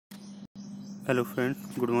Hello friends,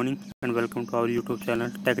 good morning and welcome to our YouTube channel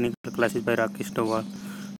Technical Classes by Rakesh dobwal.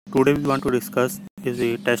 Today we want to discuss is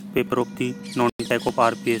a test paper of the non-tech of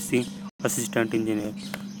RPSC Assistant Engineer.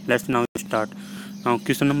 Let's now start. Now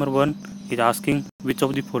question number 1 is asking which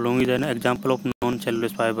of the following is an example of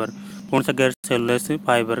non-cellulose fiber. कौन सा गैर cellulose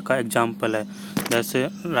fibre का example है? जैसे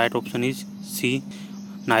right option is C,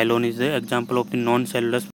 nylon is the example of the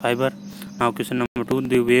non-cellulose fiber. Now question number 2,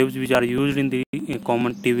 the waves which are used in the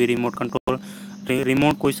common TV remote control.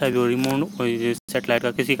 Remote कोई सा भी हो, रिमोट सेटेलाइट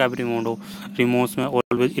का किसी का भी रिमोट हो, रिमोट्स में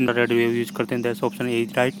ऑलवेज इंफ्रारेड वेव यूज करते हैं. That's option A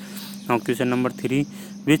is right. Now question number 3,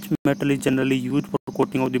 which metal is generally use for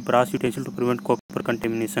coating of the brass utensil to prevent copper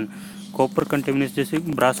contamination. Copper contamination जैसे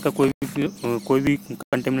brass का कोई भी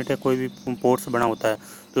contaminate है, कोई भी ports बना होता है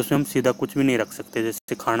तो उसमें हम सीधा कुछ भी नहीं रख सकते.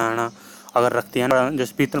 जैसे खाना आना अगर रखते हैं ना,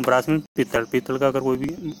 जैसे पीतल, ब्रास में पीतल का अगर कोई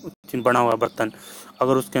भी बना हुआ बर्तन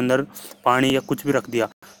अगर उसके अंदर पानी या कुछ भी रख दिया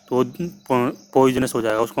तो पॉइजनस हो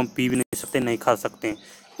जाएगा, उसको हम पी भी नहीं सकते, नहीं खा सकते हैं,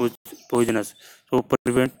 कुछ पॉइजनस. तो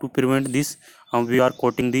to prevent this we are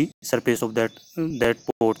coating the surface of that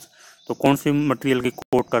ports. तो कौन से मटेरियल की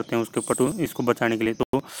कोट करते हैं उसके ऊपर इसको बचाने के लिए?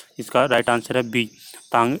 तो इसका राइट आंसर है बी,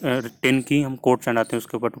 टेन की हम कोट चढ़ाते हैं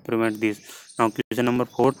उसके ऊपर to prevent this. Now question number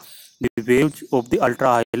 4, the waves of the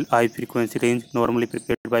ultra high frequency range normally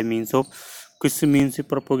propagate by means of. किस मीन से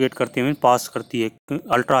प्रोपोगेट करती है, पास करती है?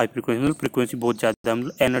 अल्ट्रा हाई फ्रीक्वेंसी मतलब फ्रीक्वेंसी बहुत ज़्यादा है,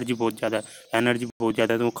 मतलब एनर्जी बहुत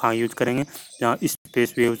ज़्यादा है, तो वो कहाँ यूज करेंगे? जहाँ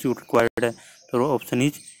स्पेस वेव्स रिक्वायर्ड है. तो option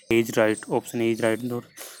is right.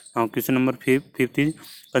 Now question number 5 is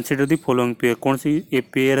consider the following pair. कौन सी ये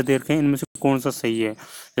पेयर देखें, इनमें से कौन सा सही है?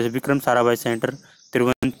 जैसे विक्रम साराभाई सेंटर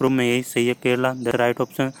तिरुवनंतपुरम में, यही सही है, Kerala. The right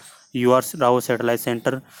option you are Rao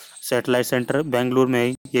satellite centre Bengaluru में है,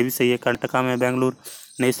 ये भी सही है, कर्नाटका में Bengaluru.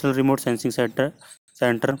 National remote sensing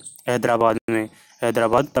centre Hyderabad में,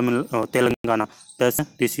 Telangana.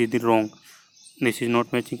 This is the wrong, this is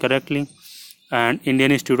not matching correctly. And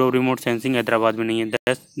Indian institute of remote sensing Hyderabad में नहीं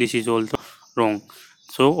है, this is also wrong.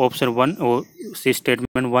 So option 1 C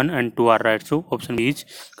statement 1 and 2 are right, so option B is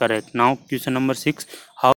correct. Now question number 6,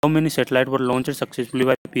 how many satellites were launched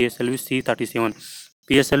successfully by PSLV C-37?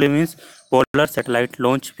 PSLV means polar satellite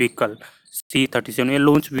launch vehicle. C-37 ये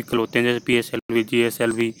launch vehicle होते हैं, जैसे PSLV,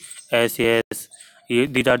 GSLV, SAS, ये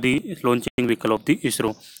these are the launching vehicle of the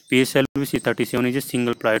ISRO. PSLV C-37 is a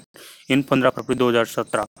single flight. इन 15 फरवरी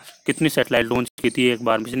 2017 कितनी satellite launch की थी एक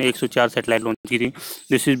बार में? इसने 104 सैटेलाइट लॉन्च की थी.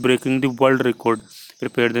 This is breaking the world record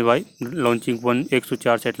prepared by launching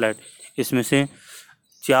 104 satellite. इसमें से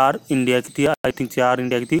 4 इंडिया की थी, आई थिंक 4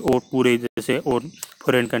 इंडिया की थी, और पूरे जैसे और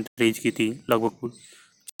फॉरेन कंट्रीज की थी, लगभग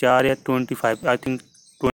 4 या 25, आई थिंक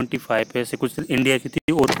 25 ऐसे कुछ इंडिया की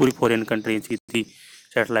थी और पूरी फॉरेन कंट्रीज की थी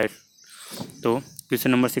सैटेलाइट. तो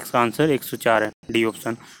क्वेश्चन नंबर 6 का आंसर 104 है, D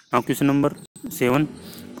option. Now question number 7,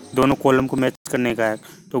 दोनों कॉलम को मैच करने का है.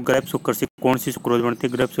 तो ग्रेप शुगर से कौन सी सुक्रोज बनती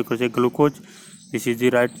है? ग्रेप शुगर से glucose, this is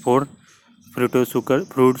the right. For fruit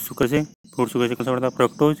sugar से कौन सा बनता है?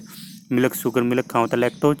 फ्रक्टोज. मिल्क कहाँ होता है?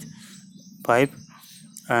 Lactose. 5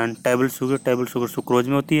 and table sugar sucrose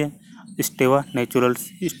में होती है. स्टेवा नेचुरल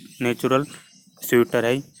स्वीटर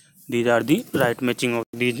है. These are the right matching of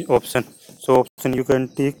these option. So option you can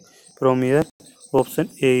take from here. Option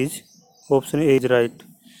A is right.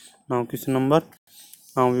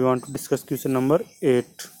 Now we want to discuss question number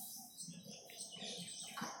 8.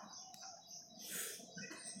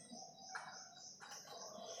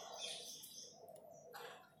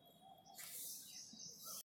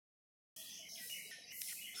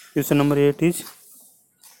 Question number 8 is,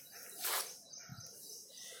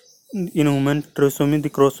 in human trisomy the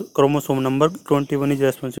chromosome number 21 is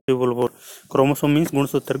responsible for. Chromosome means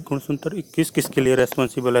गुणसूत्र 21 किसके लिए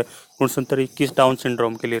responsible है? गुणसूत्र 21 down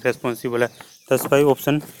syndrome के लिए responsible है. दस 5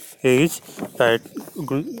 option A is right.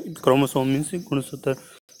 Chromosome means गुणसूत्र.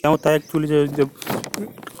 क्या होता है एक्चुअली, जब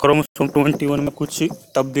क्रोमोसोम 21 में कुछ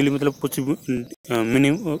तब्दीली, मतलब कुछ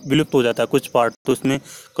विलुप्त हो जाता है कुछ पार्ट, तो उसमें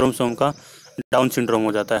क्रोमोसोम का डाउन सिंड्रोम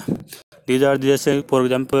हो जाता है. दीज आर जैसे for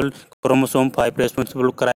example chromosome 5 responsible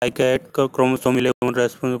क्राइकेट, chromosome 11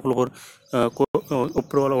 responsible for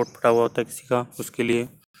ऊपर वाला और फटा हुआ होता है किसी का, उसके लिए.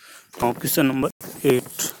 Question number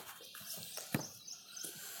 8,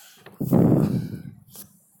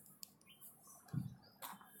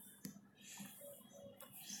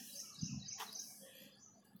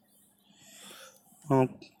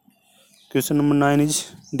 question number 9 is,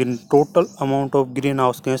 the total amount of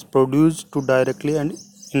greenhouse gas produced to directly and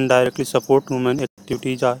indirectly support human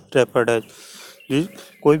activities are referred as.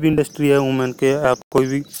 कोई भी इंडस्ट्री है वुमेन के, आप कोई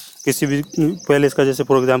भी किसी भी पहले इसका जैसे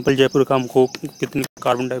फॉर एग्जांपल जयपुर का हमको कितनी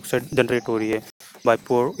कार्बन डाइऑक्साइड जनरेट हो रही है bye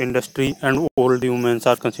pour industry and all the womens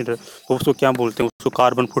are consider, तो उसको क्या बोलते हैं, उसको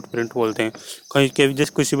कार्बन फुटप्रिंट बोलते हैं। कहीं के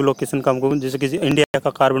जैसे किसी भी लोकेशन का हमको जैसे किसी इंडिया का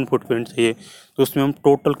कार्बन फुटप्रिंट चाहिए, तो उसमें हम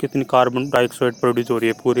टोटल कितनी कार्बन डाइऑक्साइड प्रोड्यूस हो रही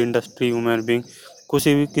है पूरी इंडस्ट्री, ह्यूमन बीइंग,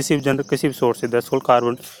 किसी भी सोर्स से, that's called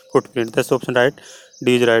carbon footprint. That's option right,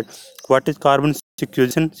 D is right. What is carbon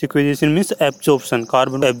सिक्वेशन? सिक्वेशन means absorption,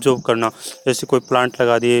 carbon absorb करना। जैसे कोई प्लांट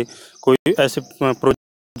लगा दिए, कोई ऐसे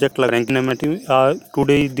प्रोजेक्ट लग रहे हैं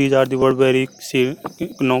today these are the word very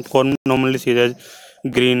normally seed as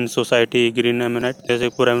green society, green MNIT. जैसे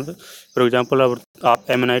फॉर एग्जांपल अब आप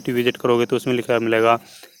एमएनआईटी विजिट करोगे तो उसमें लिखा मिलेगा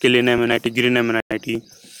clean MNIT, green MNIT.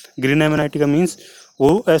 Green MNIT का मीन्स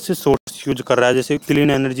वो ऐसे सोर्स यूज कर रहा है जैसे clean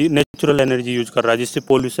energy, natural energy use कर रहा है, जिससे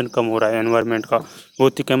पोल्यूशन कम हो रहा है एनवायरनमेंट का,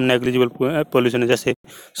 बहुत ही कम नेग्लिजिबल पोल्यूशन है। जैसे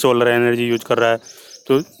सोलर एनर्जी यूज कर रहा है,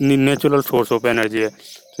 तो नेचुरल सोर्स ऑफ एनर्जी है,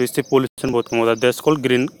 तो इससे पोल्यूशन बहुत कम होता है। That's called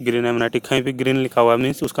green MNIT. कहीं भी ग्रीन लिखा हुआ है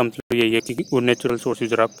मीन्स उसका मतलब यही है कि वो नेचुरल सोर्स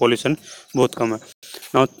यूज रहा है, पोल्यूशन बहुत कम है।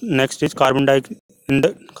 Now next is carbon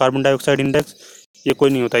dioxide index. ये कोई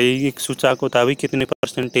नहीं होता, ये एक सूचकांक होता है भाई कितने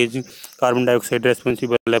परसेंटेज कार्बन डाइऑक्साइड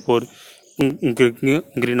रेस्पॉन्सिबल है for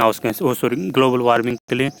green house gas global warming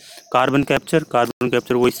के लिए। कार्बन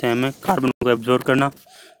कैप्चर वही सेम है, कार्बन को एब्जॉर्ब करना।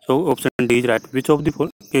 So option D is right. Which of the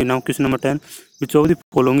now question number 10, which of the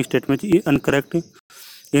following statement is incorrect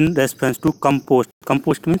in response to compost?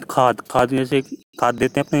 Compost में खाद जैसे खाद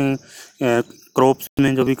देते हैं अपने क्रॉप्स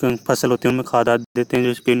में, जो भी फसल होती है उनमें खाद देते हैं,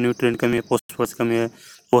 जैसे न्यूट्रिएंट कमी है, फॉस्फोरस कमी है,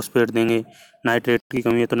 फॉस्फेट देंगे, नाइट्रेट की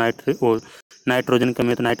कमी है तो नाइट्रेट, और नाइट्रोजन कमी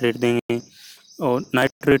है तो नाइट्रेट देंगे, और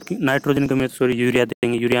नाइट्रोजन कमी है तो सॉरी यूरिया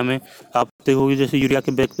देंगे। यूरिया में आप देखोगे, जैसे यूरिया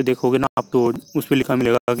के बैग पे देखोगे ना आप, तो उस पर लिखा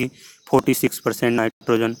मिलेगा कि 46%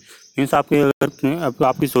 नाइट्रोजन। मीन्स आपके अगर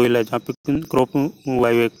आपकी सोइल है जहाँ पे क्रॉप हुआ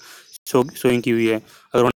है, सोइंग की हुई है,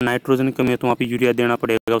 अगर वहाँ नाइट्रोजन की कमी है तो वहाँ पे यूरिया देना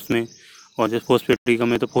पड़ेगा उसमें, और जैसे फॉस्फेट की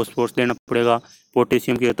कमी है तो फॉस्फोरस देना पड़ेगा,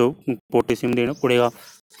 पोटेशियम की है तो पोटेशियम देना पड़ेगा,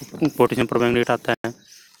 पोटेशियम परमैंगनेट आता है।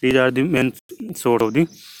 These are the main source of the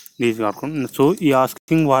these आपको। सो ये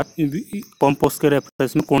आस्किंग व्हाट कंपोस्ट के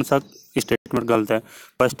रेफरेंस में कौन सा स्टेटमेंट गलत है?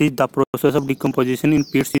 First is the process of decomposition in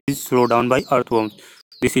Pitt's is slow down by earthworms.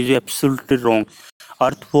 This is absolutely wrong.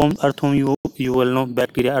 Earthworm you will know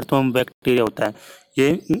bacteria, earthworm bacteria होता है।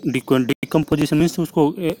 ये डिकम्पोजिशन मीन्स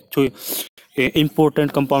उसको जो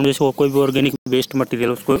इम्पोर्टेंट कंपाउंड जैसे कोई भी ऑर्गेनिक वेस्ट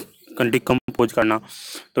मटेरियल उसको decompose करना,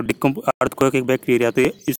 तो अर्थक्वेक एक बैक्टीरिया, तो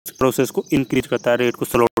ये इस प्रोसेस को इंक्रीज करता है, रेट को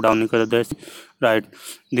स्लो डाउन नहीं करता है। राइट,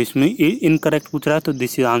 दिस में इनकरेक्ट पूछ रहा है, तो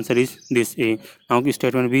this answer is this A. Now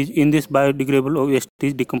statement B, in this biodegradable waste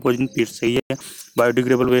is decomposing पीट। सही है,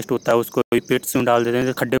 बायोडिग्रेडेबल वेस्ट होता है उसको पेट्स में डाल देते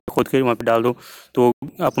हैं, खड्डे खोद के वहाँ पे डाल दो तो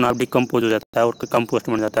अपना आप डिकम्पोज हो जाता है और कंपोस्ट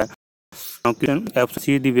बन जाता है।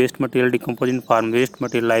 सी दी waste material decompose in farm, waste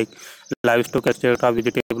material like livestock extract,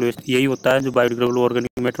 vegetable waste, यही होता है जो बायोडिग्रेडेबल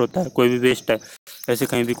ऑर्गेनिक मैटर होता है। कोई भी वेस्ट है, ऐसे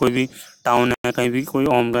कहीं भी कोई भी टाउन है, कहीं भी कोई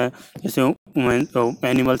होम है, जैसे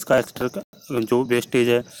एनिमल्स का एक्स्ट्रा जो वेस्टेज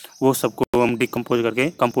है वो सबको हम डिकम्पोज करके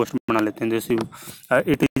कंपोस्ट बना लेते हैं। जैसे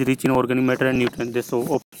it is rich in organic matter and nutrient, this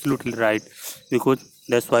absolutely right, because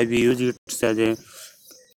that's why we use it as a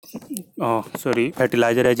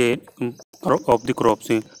fertilizer as a of the crops,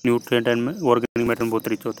 nutrient and organic matter बहुत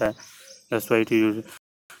rich होता है, that's why it is used.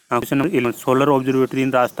 Now question number 11, solar observatory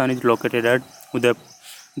in Rajasthan is located at Udaipur.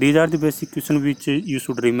 These are the basic question which you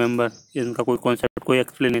should remember. इनका कोई concept कोई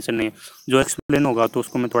explanation नहीं है, जो explain होगा तो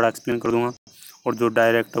उसको मैं थोड़ा एक्सप्लेन कर दूंगा, और जो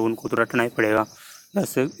डायरेक्ट है उनको तो रटना ही पड़ेगा।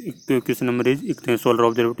 जैसे question number is solar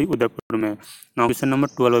observatory Udaipur में। Now question number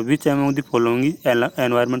 12, which among the following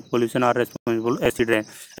environment pollution are responsible acid rain.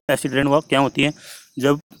 Acid rain क्या होती है?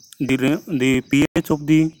 जब the pH of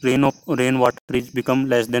the rain water is become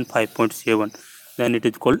less than 5.7, then it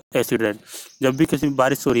is called acid rain. जब भी किसी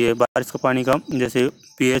बारिश हो रही है, बारिश का पानी का जैसे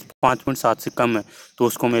pH 5.7 से कम है तो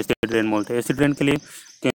उसको हम एसिड रेन बोलते हैं। एसिड रेन के लिए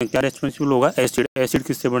क्या रेस्पॉन्सिबल होगा? एसिड। एसिड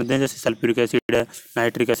किससे बनते हैं? जैसे सल्फ्यूरिक एसिड है,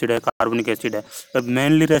 नाइट्रिक एसिड है, कार्बोनिक एसिड है। अब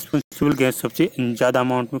मेनली रेस्पॉन्सिबल गैस सबसे ज़्यादा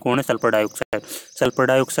अमाउंट में कौन है? Sulphur dioxide. सल्फर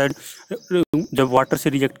डाइऑक्साइड जब वाटर से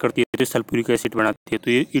रिजेक्ट करती है तो सल्फ्यूरिक एसिड बनाती है,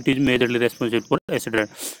 तो ये it is majorly responsible for acid rain.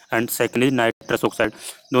 And second is nitrous oxide.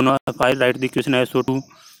 दोनों आई right the question SO2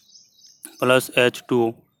 plus H2O,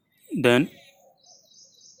 then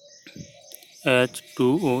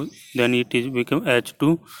H2O, then it is become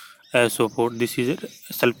H2SO4. This is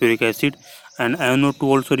sulfuric acid, and NO2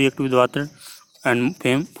 also react with water and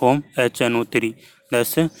form HNO3.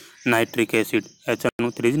 That's nitric acid.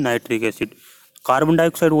 HNO3 is nitric acid. Carbon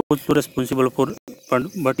dioxide was also responsible for,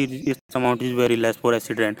 but its amount is very less for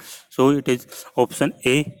acid rain. So it is option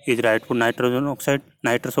A is right for nitrogen oxide,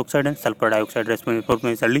 nitrous oxide, and sulfur dioxide responsible for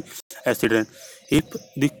majorly acid rain. If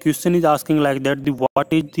the question is asking like that, the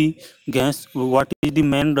what is the gas, what is the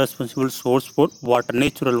main responsible source for water,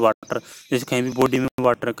 natural water, जैसे कहीं भी body में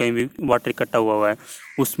water, कहीं भी water इकट्ठा हुआ है,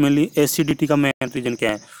 उसमें एसिडिटी का मेन रीजन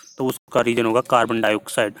क्या है, तो उसका रीजन होगा carbon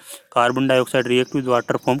dioxide. Carbon dioxide react with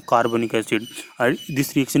water form carbonic acid और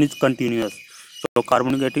दिस रिएक्शन इज कंटिन्यूअस. तो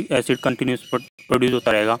कार्बोनिक एसिड कंटिन्यूस प्रोड्यूस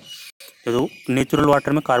होता रहेगा. तो नेचुरल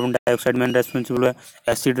वाटर में कार्बन डाइऑक्साइड मेन रेस्पॉन्सिबल है.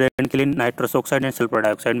 एसिड रेन के लिए nitrous oxide and sulphur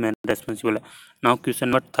dioxide main responsible है. Now question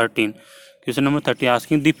number 13. Question number 30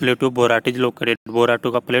 asking the plate of Borat is located.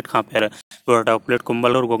 बोराटो का plate कहाँ पे है? बोराटो का प्लेट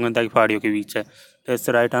कुंबल और गोगंदा की पहाड़ियों के बीच है. That's the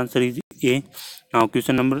right answer is a. Now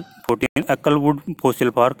question number 14 अकलवुड fossil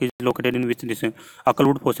park is located in which district.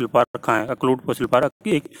 अकलवुड fossil park कहाँ है? अकलवुड फॉसिल पार्क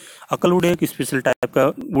एक अकलवुड एक स्पेशल टाइप का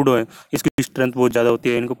वुड है. इसकी स्ट्रेंथ बहुत ज़्यादा होती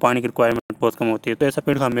है, इनको पानी की रिक्वायरमेंट बहुत कम होती है. तो ऐसा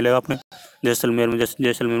पेड़ कहाँ मिलेगा अपने जैसलमेर में.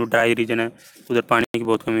 जैसलमेर में ड्राई रीजन है, उधर पानी की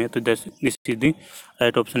बहुत कमी है. तो this is the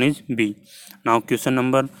right option is B. Now question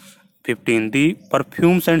number 15 the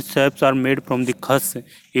perfumes and ceps are made from the Khas.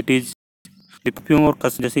 It is perfume और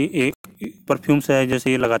कस, जैसे एक परफ्यूम्स है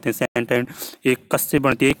जैसे ये लगाते हैं सेंट एंड, एक कस से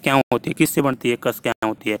बनती है. क्या होती है, किससे बनती है कस? क्या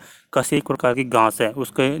होती है कस? एक प्रकार की घास है,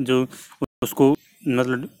 उसके जो उसको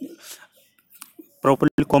मतलब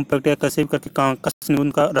प्रॉपर्ली कॉम्पैक्ट या कैसे भी करके कस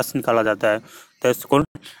उनका रस निकाला जाता है. दैट्स कॉल्ड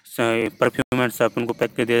परफ्यूम एंड सेप. उनको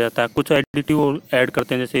पैक कर दिया जाता है. कुछ एडिटिव ऐड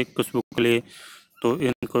करते हैं जैसे खुशबू के लिए. तो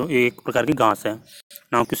इनको एक प्रकार की घास है.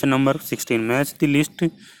 Now question number 16 match the list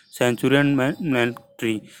century and man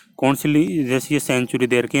tree. कौन सी, जैसे ये सेंचुरी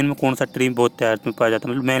दे रखी है, इनमें कौन सा ट्री बहुत तैयार में पाया जाता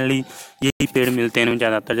है? मतलब मेनली यही पेड़ मिलते हैं इनमें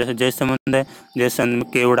ज़्यादातर. जैसे जयसमंद है, जयसमंद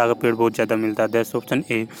में केवड़ा का पेड़ बहुत ज़्यादा मिलता है. That's option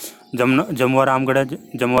A. Jamua Ramgarh है,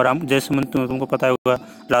 जमुआ राम जयसमंद तुमको पता होगा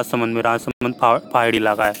राजसमंद में. राजसमंद पहाड़ी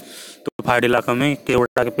इलाका है, तो पहाड़ी इलाका में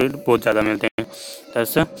केवड़ा के पेड़ बहुत ज़्यादा मिलते हैं.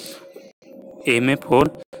 दैट्स ए में 4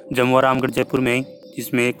 जमुआ रामगढ़ जयपुर में ही,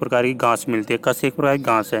 जिसमें एक प्रकार की घास मिलती है. कस एक प्रकार की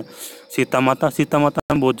घास है. सीता माता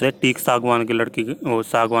में बहुत ज़्यादा टीक सागवान के लड़की और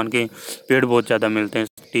सागवान के पेड़ बहुत ज़्यादा मिलते हैं.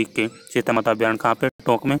 टीक के सीता माता अभ्यारण्य कहाँ पे?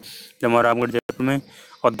 टोंक में, जमुआ रामगढ़ जयपुर में.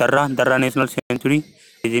 और दर्रा national sanctuary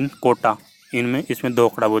is in Kota. इनमें इसमें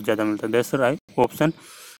दोकड़ा बहुत ज़्यादा मिलता है. That's right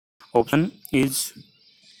option is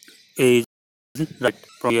a right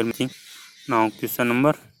from your matching. Now question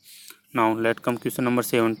number, now let come question number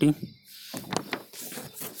 70.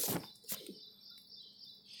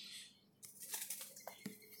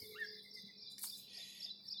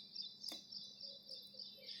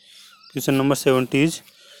 Question number 70 is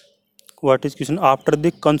what is question after the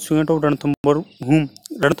consummation of Ranthambore whom.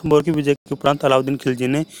 Ranthambore की विजय के उपरांत अलाउद्दीन खिलजी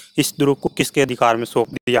ने इस दुर्ग को किसके अधिकार में सौंप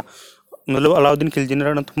दिया? मतलब अलाउद्दीन खिलजी ने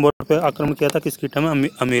रणथंभौर पर आक्रमण किया था किसके टाइम में?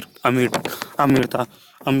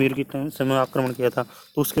 अमीर की टाइम समय आक्रमण किया था.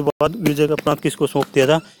 तो उसके बाद विजय का उपरांत किसको सौंप दिया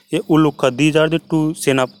था? ये उलुग खा. दीज आर द 2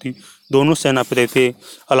 सेनापति. दोनों सेनापति थे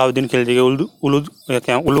अलाउद्दीन खिलजी के.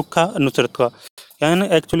 उलुग खा, नुसरत खा. क्या है ना,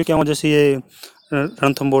 एक्चुअली क्या हुआ, जैसे ये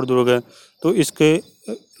रणथंभौर दुर्ग है, तो इसके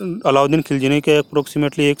अलाउद्दीन खिलजी ने क्या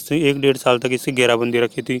अप्रोक्सीमेटली 1 से 1.5 साल तक इसकी घेराबंदी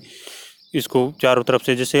रखी थी इसको चारों तरफ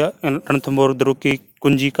से. जैसे रणथंभौर दुर्ग की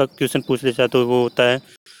कुंजी का क्वेश्चन पूछ ले चाहे तो वो होता है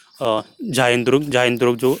झाइन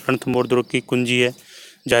दुर्ग जो रणथंभौर दुर्ग की कुंजी है,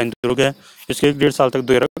 झाइन दुर्ग है. इसके 1.5 साल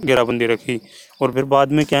तक घेराबंदी रखी. और फिर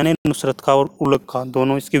बाद में क्या है, नुसरत खा और उलग खा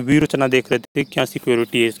दोनों इसकी वीर रचना देख रहे थे क्या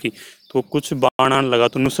सिक्योरिटी है इसकी. तो कुछ बाण आने लगा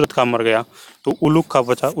तो नुसरत खा मर गया, तो उलुग खा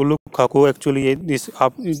बचा. उलुग खा को एक्चुअली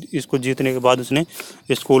इसको जीतने के बाद उसने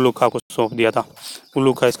इसको उलुग खा को सौंप दिया था.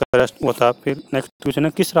 उलुग खा इसका रेस्ट हुआ था. फिर नेक्स्ट क्वेश्चन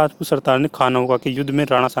है किस राजपूत सरदार ने खानों के युद्ध में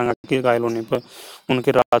राणा सांगा के घायल होने पर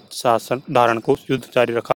उनके राज शासन धारण को युद्ध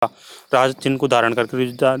जारी रखा? राज चिन्ह को धारण करके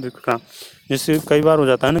युद्ध जारी रखा. जैसे कई बार हो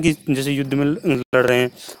जाता है ना कि जैसे युद्ध में लड़ रहे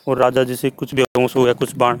हैं और राजा जैसे कुछ बेहोश हो गया,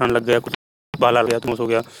 कुछ बाण आने लग गया, कुछ बाला गया, तो हो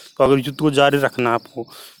गया. तो अगर युद्ध को जारी रखना आपको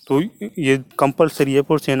तो ये कंपलसरी है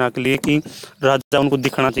पूर्ण सेना के लिए कि राजा उनको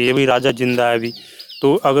दिखना चाहिए भाई राजा जिंदा है अभी.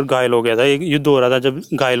 तो अगर घायल हो गया था, एक युद्ध हो रहा था, जब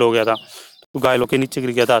घायल हो गया था तो घायल होकर नीचे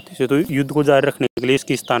गिर गया था हाथी से, तो युद्ध को जारी रखने के लिए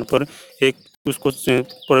इसके स्थान पर एक उसको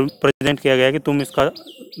प्रेजेंट किया गया कि तुम इसका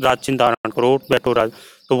राज चिन्ह धारण करो, बैठो राज.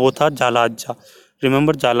 तो वो था झाला अज्जा.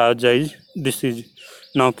 रिमेंबर झाला अज्जा is this is.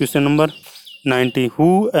 Now question number 90 who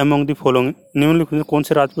among the following. निम्नलिखित में कौन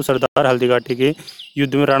से राजपूत सरदार हल्दीघाटी के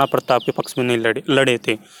युद्ध में राणा प्रताप के पक्ष में नहीं लड़े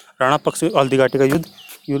थे? राणा पक्ष हल्दीघाटी का युद्ध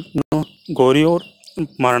गौरी और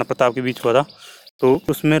महाराणा प्रताप के बीच हुआ था. तो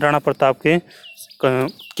उसमें राणा प्रताप के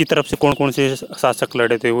की तरफ से कौन कौन से शासक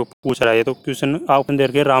लड़े थे वो पूछ रहा है. तो क्वेश्चन ऑप्शन दे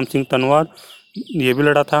रखे राम सिंह तनवार ये भी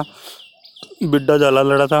लड़ा था, बिड्डा झाला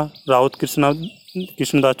लड़ा था, राउत कृष्णा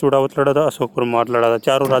कृष्णदास चूड़ावत लड़ा था, अशोक परमार लड़ा था,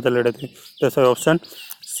 चारों राजा लड़े थे। जैसा option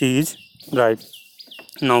C is right.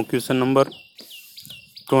 Now question number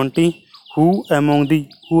 20, who among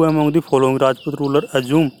the following Rajput ruler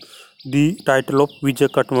assumed the title of विजय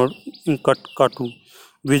कटकाटू?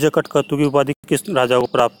 विजय कटकाटू की उपाधि किस राजा को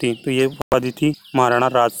प्राप्त थी? तो ये उपाधि थी महाराणा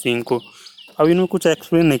राज सिंह को। अब इनमें कुछ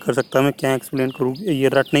एक्सप्लेन नहीं कर सकता मैं, क्या एक्सप्लेन करूँ, ये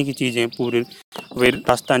रटने की चीज़ें पूरी, वे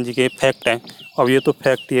राजस्थान जी के फैक्ट हैं। अब ये तो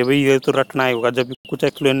फैक्ट ही है भाई, ये तो रटना ही होगा जब कुछ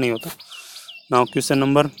एक्सप्लेन नहीं होता। Now question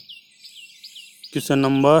number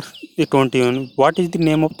 21, what is the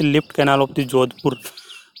name of the lift canal of the Jodhpur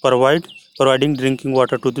providing drinking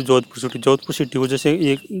water to the Jodhpur city को? जैसे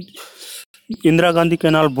एक इंदिरा गांधी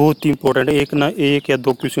कैनाल बहुत ही इंपॉर्टेंट है, एक या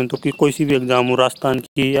दो क्वेश्चन तो कि कोई सी भी एग्जाम हो राजस्थान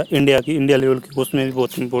की या इंडिया लेवल की, उसमें भी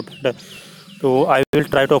बहुत इंपॉर्टेंट है। तो I will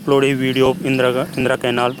try to upload A video of Indira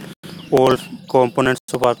canal, all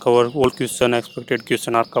components of our cover, all question expected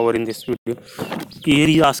question are covered in this video. Here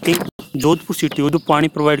is asking Jodhpur city को जो पानी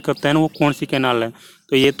प्रोवाइड करता है ना, वो कौन सी कैनाल है?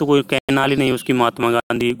 तो ये तो कोई कैनाल ही नहीं है उसकी, महात्मा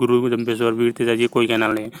गांधी, गुरु जम्बेश्वर, वीर तेजा, ये कोई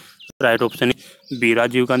कैनाल नहीं है। Right option B,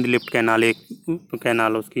 Rajiv Gandhi lift canal एक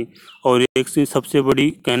कैनाल है उसकी। और एक सबसे बड़ी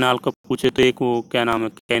कैनाल का पूछे तो एक वो क्या नाम है,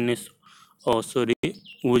 कैनिस सॉरी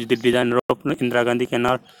वो is the designer of Indira Gandhi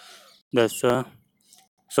canal. दस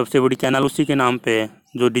सबसे बड़ी कैनाल उसी के नाम पे है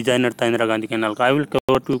जो डिजाइनर था इंदिरा गांधी कैनाल का। I will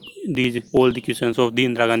cover to these all the questions of the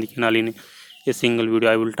Indira Gandhi canal in a single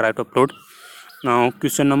video I will try to upload. Now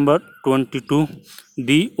question number 22,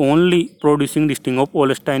 the only producing district of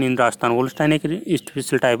ओलस्टाइन इन राजस्थान। ओलस्टाइन एक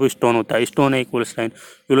special type of stone होता है, stone है एक ओलस्टाइन।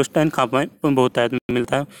 ओलस्टाइन कहाँ पर बहुत type में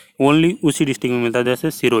मिलता है? ओनली उसी डिस्ट्रिक्ट में मिलता है,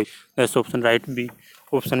 जैसे Sirohi. That's option right B,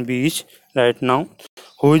 option B is right. Now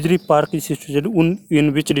hosiery park is situated in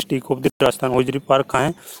which district of the Rajasthan? Hosiery park कहाँ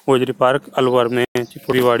है? होजरी पार्क अलवर में,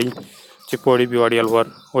 चिपौड़ी भिवाड़ी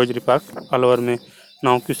अलवर, होजरी पार्क अलवर में।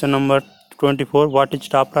 Now question number 24, what is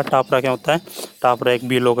टापरा? टापरा क्या होता है? टापरा एक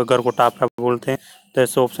बीलों के घर को टापरा बोलते हैं।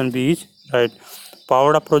 That's option B is right.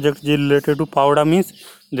 Pawda project is related to Pawda means,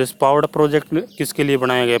 जैसे पावड़ा प्रोजेक्ट किसके लिए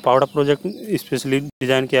बनाया गया? पावड़ा प्रोजेक्ट स्पेशली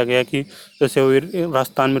डिजाइन किया गया कि जैसे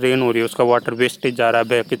राजस्थान में रेन हो रही है, उसका वाटर वेस्टेज जा रहा है,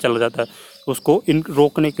 बह के चला जाता है, उसको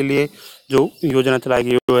रोकने के लिए जो योजना चलाई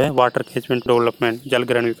गई वो है वाटर कैचमेंट डेवलपमेंट, जल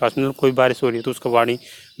ग्रहण विकास। मतलब कोई बारिश हो रही है तो उसका पानी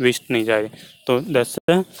वेस्ट नहीं जाए, तो that's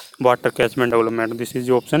water catchment development. This is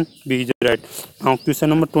option B is right. Now question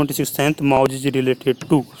number 26, Sant Mavji ji related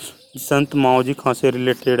to? संत माओजी कहाँ से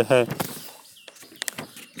रिलेटेड है?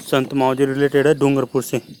 संत माओजी रिलेटेड है डूंगरपुर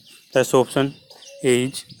से। That's option A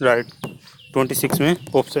is right. 26 में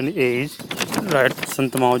option A is right,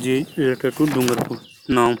 Sant Mavji related to Dungarpur.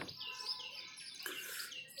 Now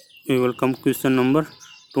we will come question number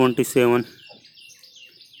 27,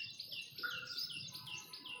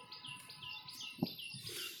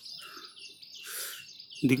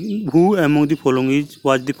 who among the following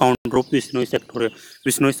was the founder of Bishnoi sector?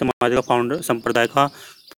 Bishnoi समाज का founder, संप्रदाय का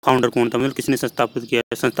फाउंडर कौन था? मतलब किसने संस्थापित किया?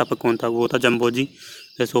 संस्थापक कौन था? वो था जम्बोजी।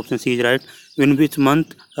 जैसे option C is right. In which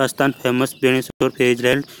month Rajasthan famous Beneshwar phase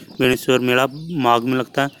rail? Beneshwar मेला माघ में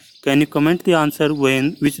लगता है। Can you comment the answer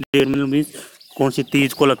when which date? मतलब कौन सी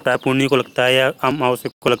तीज को लगता है, पूर्णिमा को लगता है, या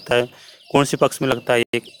अमावस्या को लगता है, कौन से पक्ष में लगता है?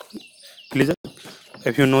 Please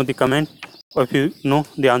if you know the comment, if you know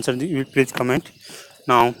the answer please comment.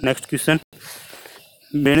 Now next question,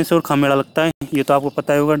 Beneshwar का मेला लगता है, ये तो आपको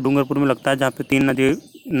पता ही होगा, डूंगरपुर में लगता है, जहाँ पे 3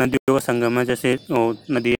 नदियों का संगम है। जैसे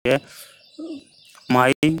नदी है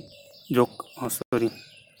माई जो सॉरी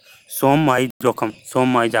सोम माई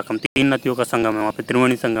जाखम, 3 नदियों का संगम है, वहाँ पे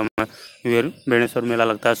त्रिवेणी संगम है, फिर बेणेश्वर मेला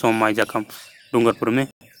लगता है सोम माई जाखम डूंगरपुर में।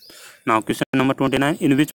 Now question number 29,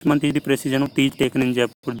 in which month is the precision of Teej taken in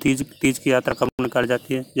Jaipur? Teej की यात्रा कब निकाली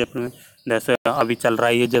जाती है जयपुर में? जैसे अभी चल रहा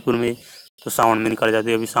है ये जयपुर में, तो सावन में निकाली जाती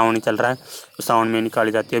है, अभी सावन ही चल रहा है तो सावन में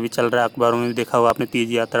निकाली जाती है। अभी चल रहा है, अखबारों में भी देखा होगा आपने,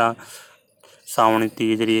 तीज यात्रा, सावन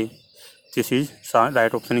तीज रही। This is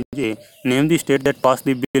right option is a. Name the state that pass the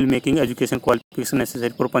bill making education qualification necessary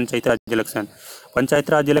for Panchayati Raj election.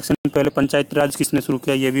 Panchayati Raj election पहले पंचायती राज किसने शुरू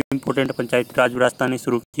किया? ये भी इंपॉर्टेंट है, पंचायती राज राजस्थान ने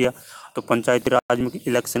शुरू किया। तो पंचायती राज में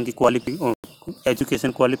इलेक्शन की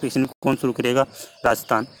एजुकेशन क्वालिफिकेशन कौन शुरू करेगा?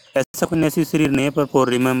 राजस्थान। ऐसा कोई नेसेसरी नहीं है, पर फॉर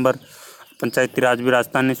रिमेंबर पंचायती राज भी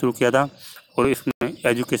राजस्थान ने शुरू किया था, और इसमें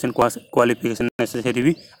एजुकेशन क्वालिफिकेशन नेसेसरी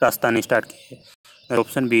भी राजस्थान ने स्टार्ट किया है।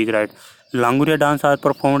 Option B is right. Languriya dance are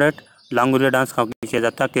performed eight? Languriya dance कहाँ किया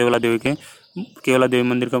जाता है? केवला देवी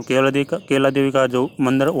मंदिर का, केवला देवी का जो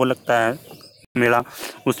मंदिर वो लगता है मेला,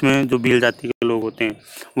 उसमें जो भील जाति के लोग होते हैं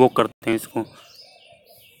वो करते हैं इसको,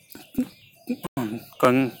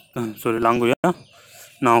 Languriya.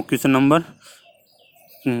 Now question number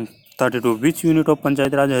 32 which unit of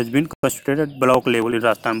panchayat Raj has been constituted eight block level in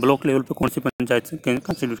Rajasthan. Block level पे कौन सी पंचायत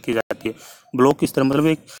कंस्टिट्यूट की जाती है? ब्लॉक किस तरह, मतलब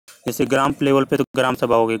एक जैसे ग्राम लेवल पे तो ग्राम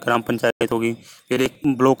सभा होगी, ग्राम पंचायत होगी, फिर एक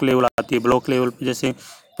ब्लॉक लेवल आती है, ब्लॉक लेवल पे जैसे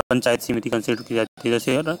पंचायत समिति कंस्टिट्यूट की जाती है।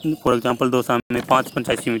 जैसे फॉर एग्जांपल दौसा में 5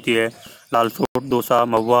 पंचायत समिति है, लालसोट, दौसा,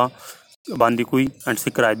 महुआ, Bandikui and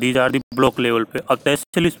Sikrai. These are the block level पे। अब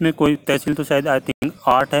तहसील, इसमें कोई तहसील तो शायद आई थिंक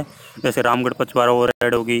 8 है, जैसे रामगढ़ पचवाड़ा और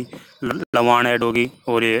ऐड होगी, लवाण ऐड होगी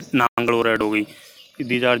और ये नांगल और ऐड होगी।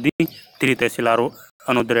 These are the 3 tehsil are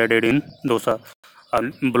another added in Dausa.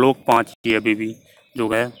 Block 5 ही अभी भी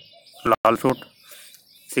जो है, लालसोट,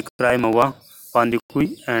 सिकराय, महुआ, Bandikui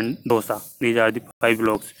and Dausa. These are the 5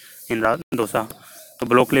 blocks इन दौसा। तो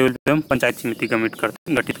ब्लॉक लेवल पे हम पंचायत समिति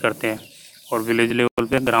गठित करते हैं और विलेज लेवल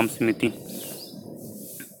पे ग्राम समिति।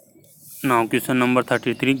 Now question number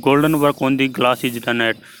 33, golden work on the glass is done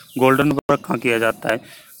at. Golden work कहाँ किया जाता है?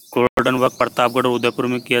 गोल्डन वर्क प्रतापगढ़ और उदयपुर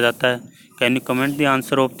में किया जाता है। Can you comment the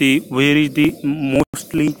answer of the where is the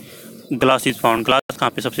mostly glass is found. Glass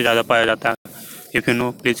कहाँ पे सबसे ज़्यादा पाया जाता है? If you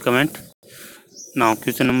know please comment. Now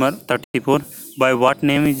question number 34, by what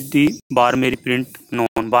name is the बारमेरी print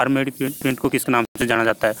known. बारमेरी print को किस नाम से जाना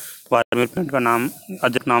जाता है? बारमेरी प्रिंट का नाम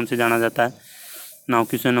अजरक नाम से जाना जाता है। नाउ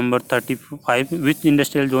क्वेश्चन नंबर 35, विच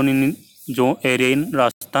इंडस्ट्रियल जोन इन जो area in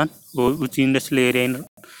Rajasthan, which industrial area in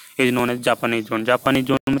is known as Japanese zone. Japanese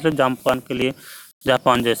zone मतलब जापान के लिए,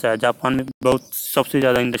 जापान जैसा है। जापान में बहुत सबसे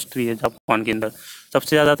ज़्यादा इंडस्ट्री है जापान के अंदर।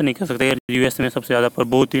 सबसे ज़्यादा तो नहीं कह सकते, यूएस में सबसे ज़्यादा, पर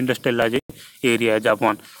बहुत ही इंडस्ट्रियलाइज एरिया है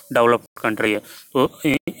जापान, डेवलप्ड कंट्री है। तो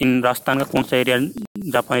इन राजस्थान का कौन सा एरिया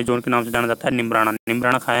जापानी जोन के नाम से जाना जाता है? निम्राना।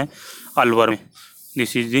 निम्राना कहाँ है? अलवर में।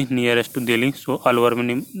 This is the nearest to Delhi. सो अलवर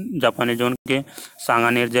में जापानी जोन के।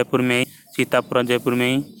 सांगानेर जयपुर में ही, सीतापुरा जयपुर में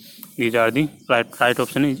ही। These are the right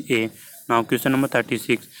option is a. Now question number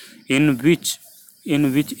 36, in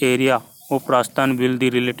which area of Rajasthan will the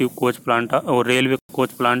relative coach plant और railway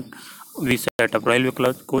coach plant we setup. Railway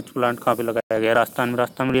coach plant कहाँ पे लगाया गया है? राजस्थान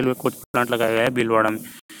में रेलवे कोच प्लांट लगाया गया है भीलवाड़ा में,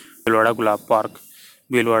 भीलवाड़ा गुलाब पार्क।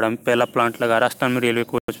 भीलवाड़ा में पहला प्लांट लगा राजस्थान में रेलवे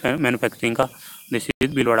कोच मैन्युफैक्चरिंग का। This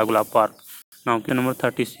is Bhilwara gulab park. Now question number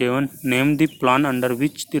 37, name the plan under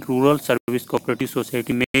which the rural service cooperative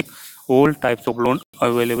society make all types of loan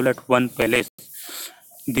available at one place.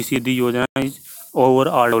 This is the योजना is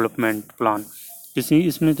overall development plan.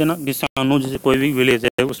 इसमें जो ना किसानों, जैसे कोई भी village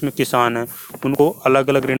है उसमें किसान है, उनको अलग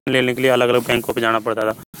अलग ऋण लेने के लिए अलग अलग बैंकों पे जाना पड़ता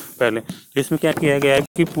था पहले। इसमें क्या किया गया है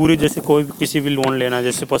कि पूरी, जैसे कोई भी किसी भी लोन लेना है,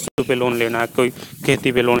 जैसे पशु पे लोन लेना है, कोई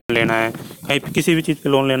खेती पे लोन लेना है, कहीं किसी भी चीज़ पे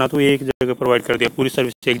लोन लेना, तो एक जगह प्रोवाइड कर दिया, पूरी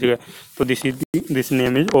सर्विस एक जगह। तो this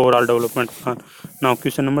name is overall development plan. Now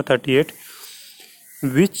question number 38,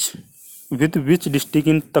 which district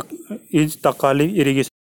in is तकाली irrigation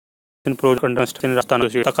project construction Rajasthan.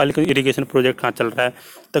 तकाली का इरिगेशन प्रोजेक्ट कहाँ चल रहा है?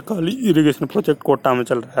 तकाली इरिगेशन प्रोजेक्ट कोटा में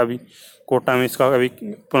चल रहा है। अभी कोटा में इसका अभी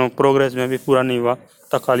प्रोग्रेस में अभी पूरा नहीं हुआ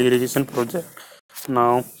तकाली irrigation project.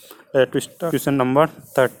 Now question number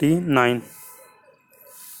 39,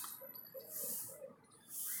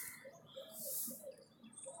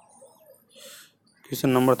 question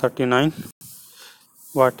number 39,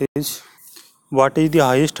 what is the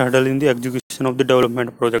highest hurdle in the execution of the development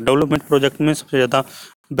project. Development project में सबसे ज़्यादा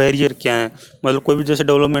बैरियर क्या है? मतलब कोई भी जैसे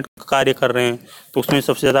डेवलपमेंट कार्य कर रहे हैं तो उसमें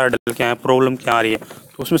सबसे ज़्यादा हर्डल क्या है, प्रॉब्लम क्या आ रही है?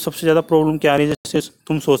 तो उसमें सबसे ज़्यादा प्रॉब्लम क्या आ रही है? जैसे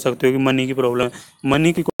तुम सोच सकते हो कि मनी की प्रॉब्लम है।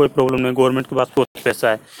 मनी की कोई प्रॉब्लम नहीं, गवर्नमेंट के पास बहुत पैसा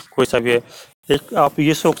है, कोई सा भी है। एक आप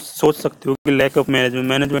ये सोच सकते हो कि लैक ऑफ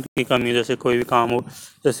मैनेजमेंट की कमी है। जैसे कोई भी काम हो,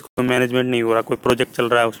 जैसे कोई मैनेजमेंट नहीं हो रहा, कोई प्रोजेक्ट चल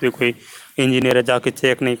रहा है, उस पर कोई इंजीनियर है जाके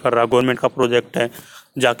चेक नहीं कर रहा, गवर्नमेंट का प्रोजेक्ट है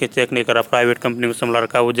जाके चेक नहीं कर रहा, प्राइवेट कंपनी को संभाल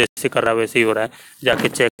रखा है, वो जैसे कर रहा है वैसे ही हो रहा है, जाके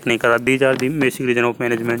चेक नहीं कर रहा। These are the basic reason of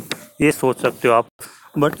management. ये सोच सकते हो आप,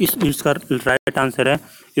 बट इसका राइट आंसर है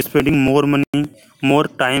spending more money, more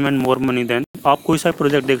time and more money then. आप कोई सा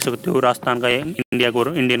प्रोजेक्ट देख सकते हो राजस्थान का, इंडियन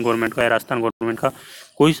गवर्नमेंट का या राजस्थान गवर्नमेंट का,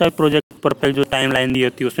 कोई सा प्रोजेक्ट परफेक्ट जो टाइम लाइन दी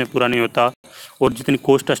होती है उसमें पूरा नहीं होता, और जितनी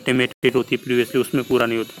कॉस्ट एस्टिमेटेड होती है प्रीवियसली उसमें पूरा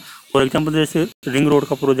नहीं होता। फॉर एग्जाम्पल जैसे रिंग रोड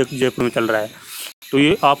का प्रोजेक्ट जयपुर में चल रहा है, तो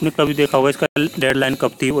ये आपने कभी देखा होगा इसका डेडलाइन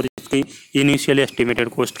कब थी और इसकी इनिशियली एस्टिमेटेड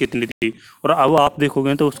कॉस्ट कितनी थी, और अब आप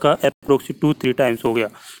देखोगे तो उसका अप्रोक्सी 2-3 टाइम्स हो गया,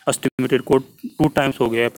 एस्टिमेटेड कॉस्ट 2 टाइम्स हो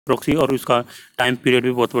गया अप्रोक्सी, और उसका टाइम पीरियड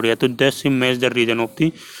भी बहुत बढ़ गया। तो that's the major reason of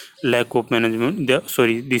the lack of management,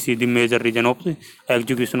 sorry this is the major reason of the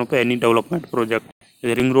execution of any development project.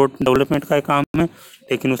 Ring road development का काम है,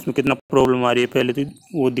 लेकिन उसमें कितना प्रॉब्लम आ रही है, पहले तो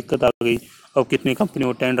वो दिक्कत आ गई, अब कितनी कंपनी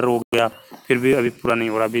को टेंडर हो गया, फिर भी अभी पूरा नहीं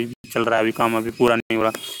हो रहा, अभी चल रहा है, अभी काम अभी पूरा नहीं हो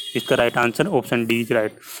रहा। इसका right answer option D is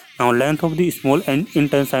right. Now length of the small and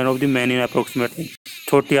इंटेंसाइन of the man in approximately.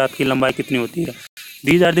 छोटी हाथ की लंबाई कितनी होती है?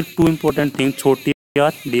 These are the 2 important thing, छोटी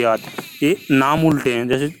हाथ, डी हाथ। ये नाम उल्टे हैं,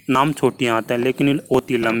 जैसे नाम छोटी आंत है लेकिन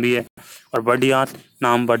होती लंबी है, और बड़ी आंत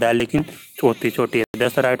नाम बड़ा है लेकिन होती छोटी है।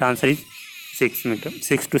 That's the right answer is 6 metre,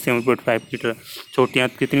 6 to 7.5 metre. छोटी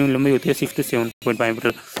आंत कितनी लंबी होती है? 6 to 7.5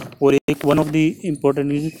 मीटर। और एक one of the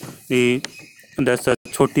important is that's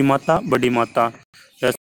छोटी माता बड़ी माता,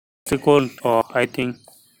 that's called I think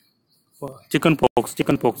chicken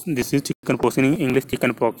pox. This is chicken pox in English,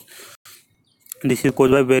 chicken pox. This is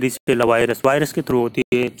cause bye varicella virus के थ्रू होती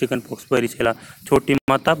है चिकन पॉक्स, वेरिसेला। छोटी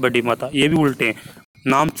माता बड़ी माता, ये भी उल्टे हैं,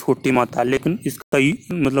 नाम छोटी माता लेकिन इसका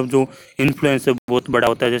मतलब जो इन्फ्लुएंस है बहुत बड़ा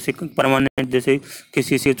होता है। जैसे परमानेंट, जैसे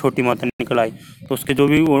किसी से छोटी माता निकल आई तो उसके जो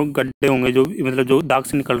भी वो गड्ढे होंगे, जो मतलब जो दाग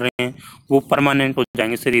से निकल रहे हैं वो परमानेंट हो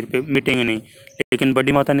जाएंगे, शरीर पे मिटेंगे नहीं। लेकिन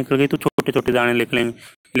बड़ी माता निकल गई तो छोटे छोटे दाने निकलेंगे,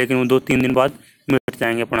 लेकिन वो 2-3 दिन बाद मिट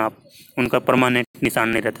जाएंगे अपने आप, उनका परमानेंट निशान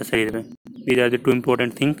नहीं रहता शरीर में। These are the two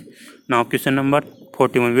important thing. Now question number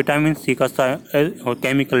 41, vitamin C का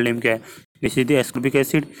केमिकल नेम क्या है? This is the ascorbic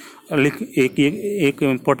acid. एक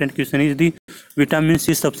important question is the vitamin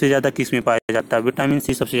C सबसे ज़्यादा किस में पाया जाता है? विटामिन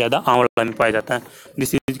सी सबसे ज़्यादा आंवला में पाया जाता है।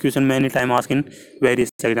 This is question many time ask in various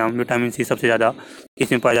exam. Vitamin C सबसे ज़्यादा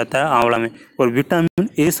किस में पाया जाता है? आंवला में। और विटामिन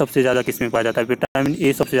ए सबसे ज़्यादा किस में पाया जाता है? विटामिन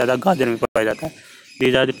ए सबसे ज़्यादा गाजर में पाया जाता है।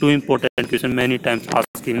 These are the two important questions many times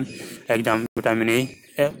asked in exam. Vitamin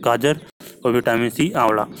A गाजर और विटामिन सी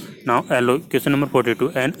आंवला। Now alloy, question number 42,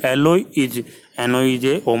 N alloy is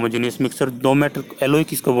a homogeneous mixer. दो मेटल एलोय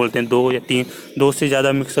किसको बोलते हैं? 2 या 3, 2 से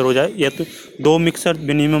ज़्यादा मिक्सर हो जाए, या तो 2 मिक्सर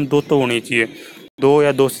मिनिमम 2 तो होने चाहिए, 2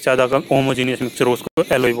 या 2 से ज़्यादा का होमोजेनियस मिक्सर हो, उसको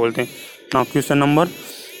एलोय बोलते हैं। Now question number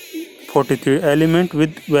 43, element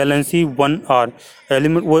with valency 1 are.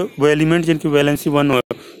 Element वो एलिमेंट जिनकी वैलेंसी 1 हो,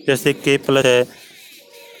 जैसे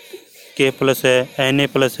K+ है,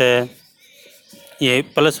 Na+ है, ये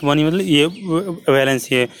 +1 मतलब ये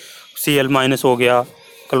वैलेंसी है। Cl- हो गया,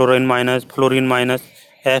 chlorine minus, fluorine minus,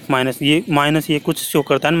 F-, ये माइनस ये कुछ शो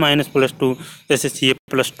करता है ना, -+2, जैसे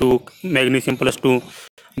Ca+2, magnesium +2।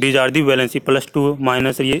 These are the valency, +2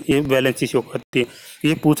 minus, ये वैलेंसी शो करती है।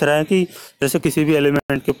 ये पूछ रहा है कि जैसे किसी भी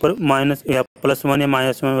एलिमेंट के ऊपर माइनस या +1 या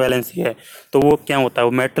 -1 वैलेंसी है तो वो क्या होता है?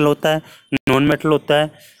 वो मेटल होता है, नॉन मेटल होता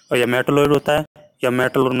है, और या मेटलॉइड होता है, या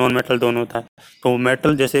मेटल और नॉन मेटल दोनों होता है। तो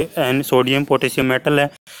मेटल जैसे N सोडियम पोटेशियम मेटल है,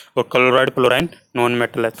 और क्लोराइड क्लोराइन नॉन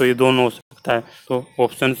मेटल है, तो ये दोनों हो सकता है। तो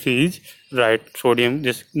option C is right, sodium.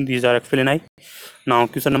 These are explain I. Now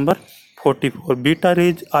question number 44, beta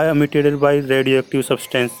raise are emitted by radio active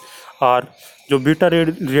substance are. जो बीटा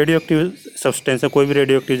रेडियो एक्टिव सब्सटेंस है, कोई भी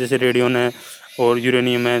रेडियो एक्टिव जैसे रेडियन है और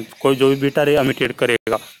यूरेनियम है, कोई जो भी बीटा रे एमिटेड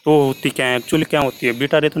करेगा तो वो होती क्या है? एक्चुअली क्या होती है?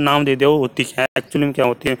 बीटा रे तो नाम दे दो, होती क्या है? एक्चुअली में क्या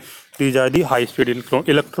होती है? These are the high speed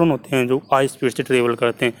electron होते हैं जो हाई स्पीड से ट्रेवल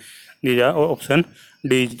करते हैं। These are option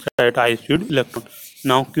D is right, high speed electron.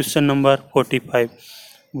 Now question number 45,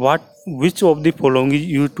 which of the following is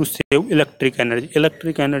use to save electric energy.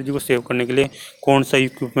 Electric energy को save करने के लिए कौन सा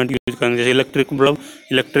इक्विपमेंट यूज करेंगे? जैसे इलेक्ट्रिक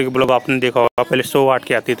बल्ब आपने देखा होगा, पहले 100 वाट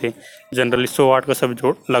के आते थे, जनरली 100 वाट का सब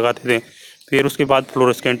जोड़ लगाते थे। फिर उसके बाद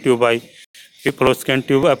फ्लोरोसेंट ट्यूब आई, फिर फ्लोरोसेंट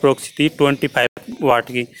ट्यूब अप्रोक्स थी 25 वाट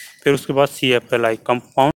की। फिर उसके बाद CFL आई,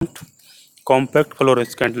 कॉम्पैक्ट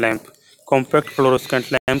फ्लोरोसेंट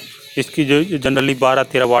लैम्प। इसकी जो जनरली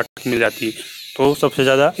 12-13 वाट की मिल जाती है। तो सबसे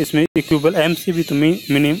ज़्यादा इसमें इक्विबल MCB तो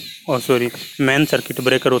मेन सर्किट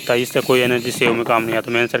ब्रेकर होता है, इससे कोई एनर्जी सेव में काम नहीं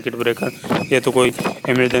आता। मेन सर्किट ब्रेकर, ये तो कोई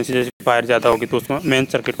इमरजेंसी जैसे फायर ज़्यादा होगी तो उसमें मेन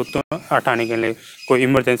सर्किट को तो हटाने के लिए, कोई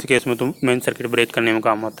इमरजेंसी केस में तो मेन सर्किट ब्रेक करने में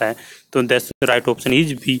काम आता है। तो that's right option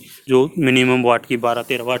is B, जो मिनिमम वाट की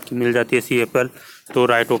 12-13 वाट की मिल जाती है CFL। तो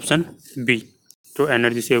राइट ऑप्शन बी, तो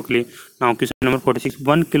एनर्जी सेव के लिए। Now question number 46,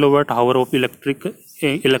 1 kilowatt hour of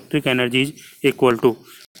electric energy is equal to.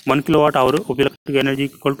 1 kilowatt hour of electric energy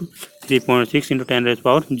equal to 3.6 ×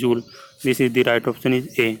 10⁻⁴ joule. This is the right option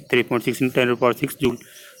is a, 3.6 × 10⁻�6 joule.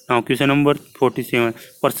 Now question number 47,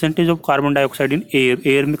 percentage of carbon dioxide in air.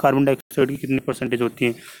 Air में carbon dioxide की कितनी percentage होती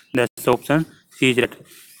है? That's option C is right,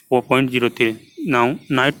 4.03। Now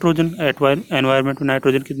nitrogen, environment में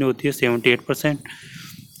nitrogen कितनी होती है? 78%।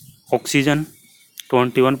 Oxygen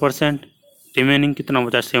 21%। Remaining कितना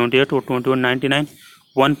बचा? 78 और 21 99,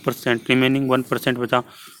 1%। रिमेनिंग 1% बचा।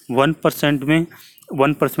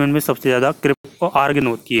 1% में सबसे ज़्यादा आर्गन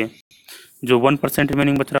होती है। जो 1%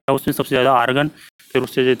 रिमेनिंग बच रहा है उसमें सबसे ज़्यादा आर्गन, फिर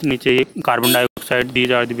उससे नीचे ये carbon dioxide.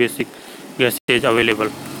 These are the basic gases available.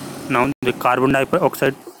 Now the carbon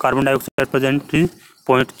dioxide present is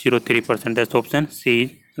 0.03%। That's option C is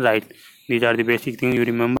right. These are the basic things you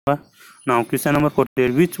remember. Now question number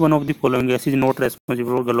 48, which one of the following gas is not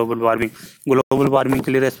responsible for global warming? Global warming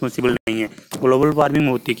के लिए responsible नहीं है। Global warming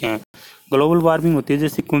होती क्या है? Global warming होती है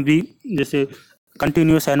जैसे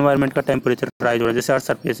कंटिन्यूस एनवायरनमेंट का टेम्परेचर राइज हो रहा है, जैसे अर्थ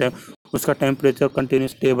सरफेस है उसका temperature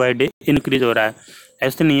continuous day by day increase हो रहा है।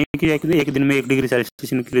 ऐसा नहीं है कि एक दिन में 1 डिग्री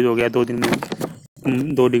सेल्सियस इंक्रीज हो गया, 2 दिन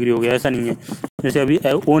में 2 डिग्री हो गया, ऐसा नहीं है। जैसे अभी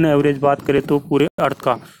ऑन एवरेज बात करें तो पूरे अर्थ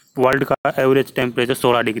का, वर्ल्ड का एवरेज टेम्परेचर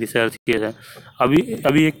 16 डिग्री सेल्सियस है। अभी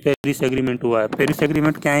अभी एक पेरिस एग्रीमेंट हुआ है। पेरिस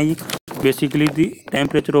एग्रीमेंट क्या है? ये basically the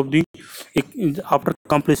temperature of the after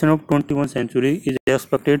completion of 21 sanctuary is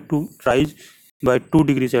expected to rise by 2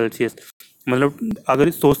 degree Celsius. मतलब अगर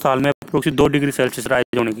 100 साल में अप्रोक्सीमेट 2 डिग्री सेल्सियस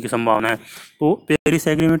राइज होने की संभावना है। तो पेरिस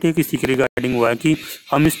एग्रीमेंट ये किसी के रिगार्डिंग हुआ है कि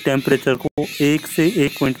हम इस टेम्परेचर को 1 से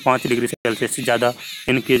 1.5 डिग्री सेल्सियस से ज़्यादा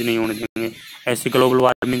इंक्रीज नहीं होने देंगे। ऐसी ग्लोबल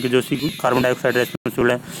वार्मिंग के जो कार्बन डाइऑक्साइड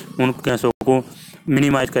रेस्पॉन्सिबल है उन गैसों को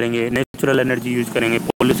मिनिमाइज करेंगे, नेचुरल एनर्जी यूज करेंगे,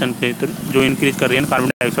 पोल्यूशन के जो इंक्रीज कर रही है कार्बन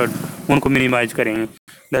डाइऑक्साइड उनको मिनिमाइज करेंगे।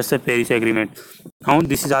 That's the Paris agreement. Now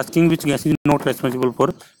this is asking which gas is not responsible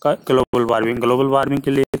for global warming. Global warming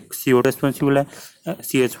के लिए CO रेस्पॉन्सिबल है,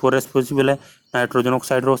 CH4 रेस्पॉन्सिबल है, नाइट्रोजन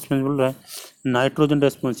ऑक्साइड रेस्पॉन्सिबल है, नाइट्रोजन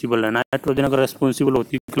रेस्पॉन्सिबल है। नाइट्रोजन अगर responsible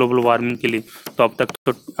होती है ग्लोबल वार्मिंग के लिए तो अब तक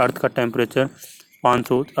तो अर्थ का टेम्परेचर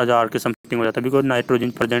 500,000 के समथिंग हो जाता है। Because nitrogen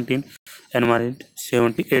present in environment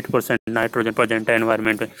 78% nitrogen present है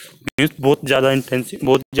एनवायरमेंट में। मीन्स बहुत ज़्यादा इंटेंसिव,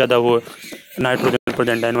 बहुत ज़्यादा वो नाइट्रोजन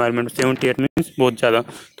प्रेजेंट है एनवायरमेंट में। 78 मीन्स बहुत ज़्यादा।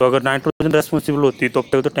 तो अगर नाइट्रोजन रेस्पॉन्सिबल होती तो अब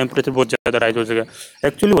तक तो टेम्परेचर बहुत ज़्यादा राइज हो सकेगा।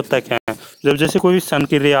 एक्चुअली होता क्या है, जब जैसे कोई सन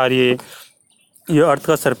की रे आ रही है, ये अर्थ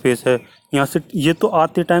का सरफेस है, यहाँ से ये तो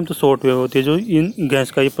आते टाइम तो शॉर्ट वेव होती है। जो इन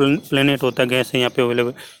गैस का ये प्लेनेट होता है, गैस है यहाँ पे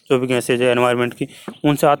अवेलेबल, जो भी गैसेज है एनवायरनमेंट की,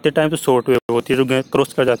 उनसे आते टाइम तो शॉर्ट वेव होती है जो गैस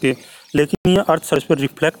क्रॉस कर जाती है। लेकिन ये अर्थ सरफेस पर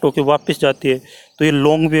रिफ्लेक्ट होकर वापस जाती है तो ये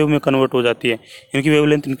लॉन्ग वेव में कन्वर्ट हो जाती है, इनकी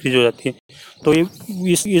वेवलेंथ इंक्रीज हो जाती है। तो ये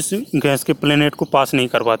इस गैस के प्लेनेट को पास नहीं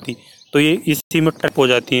कर पाती, तो ये इसी में ट्रैप हो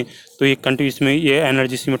जाती है। तो ये कंटिन्यूस में ये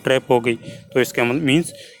एनर्जी इसी में ट्रैप हो गई, तो इसका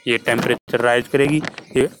मीन्स ये टेम्परेचर राइज करेगी।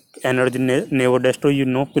 ये energy never destroy, you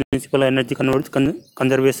know principal energy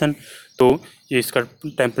conservation. तो ये इसका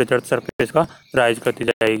टेम्परेचर सरफेस का राइज करती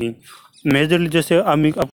जाएगी। मेजरली जैसे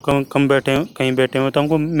अब कम बैठे हैं, कहीं बैठे हुए, तो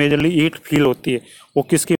हमको मेजरली हीट फील होती है। वो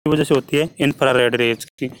किसकी वजह से होती है? इंफ्रारेड रेज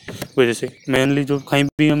की वजह से। मेनली जो कहीं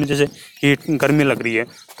भी हमें जैसे हीट गर्मी लग रही है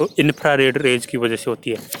तो इंफ्रारेड रेज की वजह से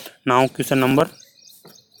होती है। Now question number,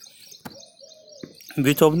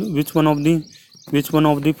 which one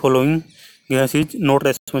of the following gas is not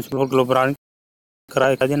responsible for global warming?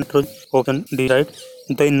 Option D, right?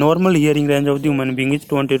 The normal hearing range of the human being is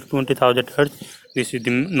 20 to 20,000 hertz. This is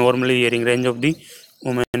the normal hearing range of the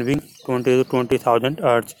human being, 20 to 20,000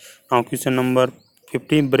 hertz. Now question number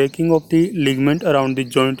 50, breaking of the ligament around the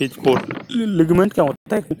joint is called. Ligament क्या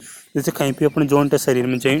होता है? जैसे कहीं पे अपने joint है शरीर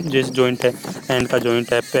में, जैसे जॉइंट है, हैंड का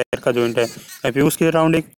जॉइंट है, पैर का जॉइंट है, कहीं पे उसके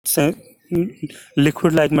अराउंड एक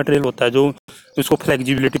लिक्विड लाइक मटेरियल होता है जो उसको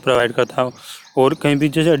फ्लेक्सिबिलिटी प्रोवाइड करता है। और कहीं भी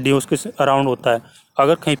जैसे हड्डी उसके अराउंड होता है,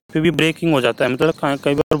 अगर कहीं पे भी ब्रेकिंग हो जाता है, मतलब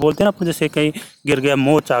कई बार बोलते हैं ना अपन, जैसे कहीं गिर गया,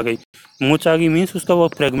 मोच आ गई मीन्स उसका वो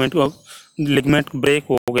फ्रेगमेंट लिगमेंट ब्रेक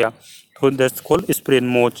हो गया, तो दैट्स कॉल्ड स्प्रेन।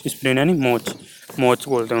 मोच, स्प्रेन यानी मोच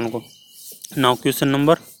बोलते हैं उनको। Now question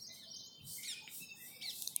number,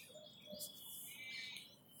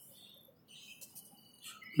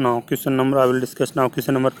 I will discuss now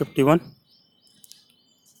question number 51.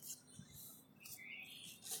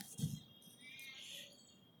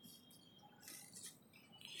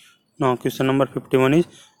 Now question number 51 is,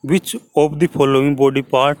 which of the following body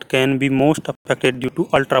part can be most affected due to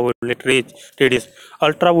ultraviolet radiation?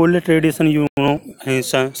 Ultraviolet radiation you know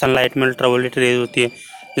sunlight में ultraviolet rays होती है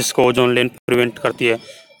जिसको ozone layer prevent करती है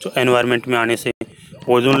जो environment में आने से।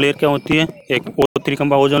 ओजोन लेयर क्या होती है? एक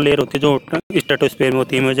O3 ओजोन लेयर होती है जो स्ट्रेटोस्फीयर में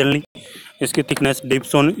होती है मेजरली। इसकी थिकनेस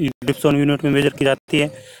डिप्सोन यूनिट में मेजर की जाती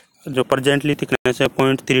है, जो प्रेजेंटली थिकनेस है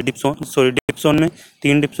 0.3 डिप्सोन में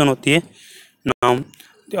 3 डिप्सोन होती है। नाम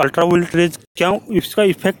अल्ट्रावायलेट रेज क्या, इसका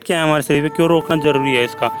इफेक्ट क्या है हमारे शरीर पे, क्यों रोकना जरूरी है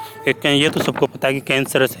इसका? एक ये तो सबको पता है कि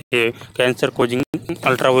कैंसर है, cancer causing,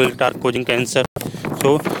 ultraviolet are causing cancer.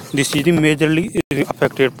 So this is the majorly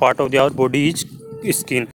affected part of our body is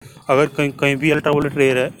skin. अगर कहीं भी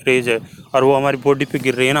अल्ट्रावायलेट रेज है और वो हमारी बॉडी पे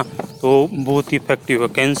गिर रही है ना, तो बहुत ही इफेक्टिव है।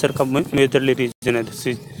 कैंसर का मेजरली रीजन है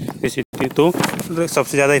दिस। तो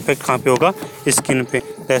सबसे ज़्यादा इफेक्ट कहाँ पे होगा? स्किन पे।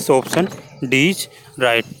 That's option D is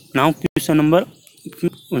right. Now question number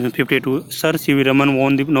 52, sir CV Raman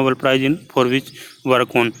won the Nobel prize in for which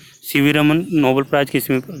work on? CV Raman Nobel prize किस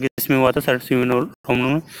में हुआ था? सर सीवी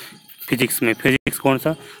रमन फिजिक्स में। फिजिक्स कौन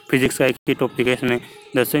सा? फिजिक्स का एक ही टॉपिक है इसमें।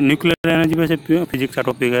 जैसे न्यूक्लियर एनर्जी वैसे फिजिक्स का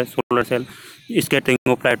टॉपिक है, solar cell,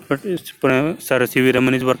 scattering of light, पर sir CV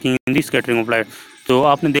Raman is working in the scattering of light. तो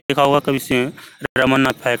आपने देखा होगा कभी से रमन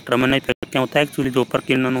इफेक्ट। रमन इफेक्ट क्या होता है? एक्चुअली जो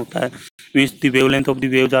प्रकीर्णन होता है, means the wavelength of the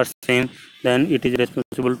waves are same, then it is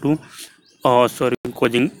responsible to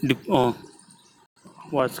causing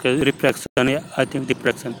what's refraction? I think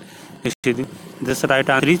diffraction. This right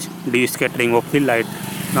answer is D, scattering of the light.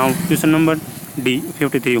 Now question number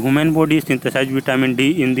D53. Human body synthesize vitamin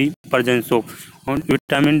D in the presence of. और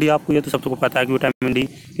vitamin D आपको ये तो सबको पता है कि vitamin D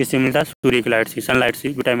किससे मिलता है? सूर्य की लाइट से, सनलाइट से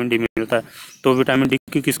विटामिन डी मिलता है। तो विटामिन डी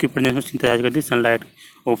की किसकी प्रेजेंस में सिंथेसाइज करती है? Sunlight.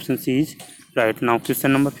 Option C is right. Now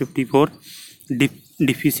question number 54।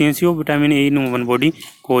 Deficiency of vitamin A in human body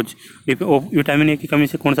cause. Vitamin A की कमी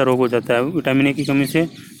से कौन सा रोग हो जाता है? विटामिन ए की कमी से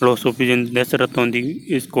लॉस ऑफ विजन, जैसे रतौंधी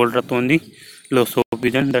is called रतौंधी, loss of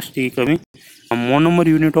vision, दृष्टि की कमी। Monomer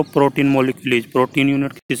unit of protein molecule is. Protein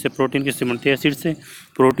unit किससे, प्रोटीन किससे बनती है? एसिड से।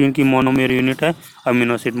 प्रोटीन की मोनोमर यूनिट है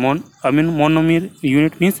amino acid. Monomer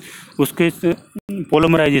unit means उसके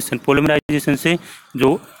पोलीमराइजेशन से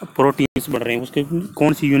जो प्रोटीन्स बढ़ रहे हैं उसके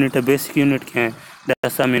कौन सी यूनिट है? बेसिक यूनिट क्या है?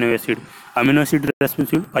 That's amino acid. Amino acid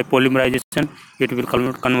responsible bye polymerisation, it will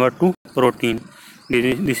convert to protein.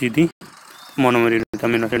 This is the monomer unit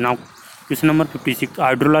amino acid. Now question number 56।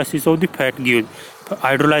 Hydrolysis of the fat gives.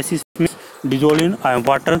 Hydrolysis means dissolve in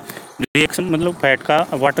water, reaction मतलब fat का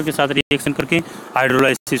water के साथ reaction करके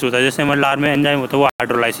hydrolysis होता है। जैसे हमारे लार में एंजाइम होता है वो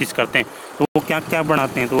हाइड्रोलाइसिस करते हैं, तो वो क्या क्या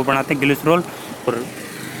बनाते हैं? तो वो बनाते हैं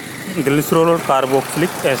ग्लिसरॉल और carboxylic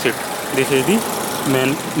acid. This is the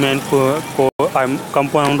main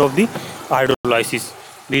compound of the hydrolysis.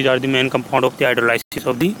 These are the main compound of the hydrolysis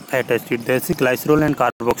of the fat acid. That's the glycerol and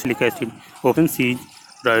carboxylic acid. Option C is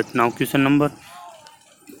right. Now question number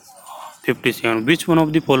 57. Which one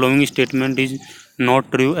of the following statement is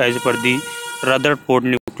not true as per the Rutherford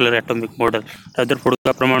nuclear atomic model? Rutherford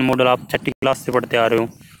का परमाणु model आप छठी class से पढ़ते आ रहे हो,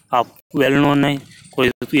 आप well known है। कोई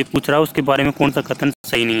तो ये पूछ रहा है उसके बारे में कौन सा कथन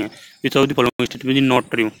सही नहीं है? Which of the following statement is not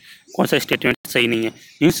true? कौन सा स्टेटमेंट सही नहीं है?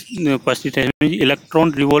 Means first statement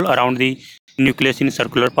electron revolve around the nucleus in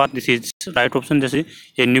circular path. This is right option. जैसे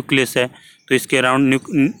ये न्यूक्लियस है तो इसके अराउंड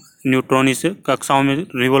न्यूट्रॉन इस कक्षाओं में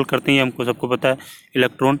रिवॉल्व करते हैं, हमको सबको पता है।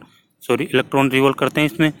 इलेक्ट्रॉन रिवॉल्व करते हैं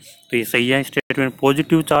इसमें, तो ये सही है statement.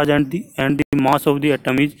 Positive charge and the mass of the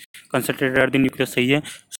atom is concentrated at the nucleus, सही है।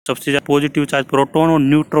 सबसे ज़्यादा पॉजिटिव चार्ज प्रोटॉन और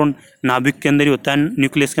न्यूट्रॉन नाभिक के अंदर ही होता है,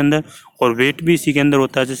 न्यूक्लियस के अंदर, और वेट भी इसी के अंदर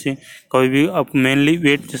होता है। जैसे कभी भी अब मेनली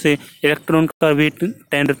वेट, जैसे इलेक्ट्रॉन का वेट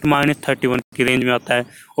 10⁻31 की रेंज में आता है,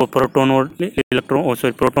 और प्रोटॉन और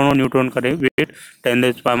न्यूट्रॉन का वेट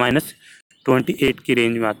 10⁻28 की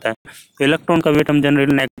रेंज में आता है। तो इलेक्ट्रॉन का वेट हम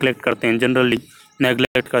जनरली नेग्लेक्ट करते हैं,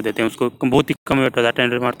 नेग्लेक्ट कर देते हैं उसको, बहुत ही कम वेट होता है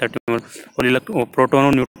 10⁻31, और प्रोटॉन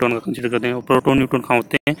और न्यूट्रॉन का कंसीडर करते हैं। और प्रोटॉन न्यूट्रॉन कहाँ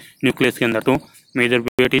होते हैं? न्यूक्लियस के अंदर। तो मेजर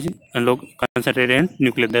वेट इज लोग concentrated in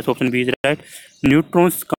nucleus. That's option B is right.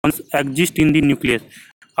 Neutrons exist in the nucleus.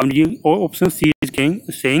 अब ये option C is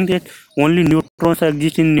saying that only neutrons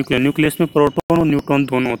exist in nucleus. Nucleus में प्रोटॉन और न्यूट्रॉन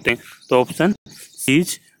दोनों होते हैं, तो option C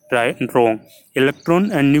is right wrong.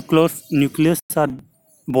 Electron and nucleus are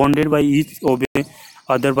bonded by each ओबे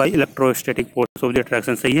other by electrostatic force of the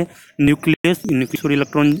attraction, सही है। Nucleus और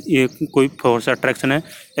इलेक्ट्रॉन ये कोई फोर्स अट्रैक्शन है।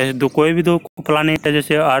 ऐसे कोई भी दो प्लानेट है,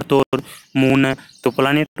 जैसे अर्थ और मून है, तो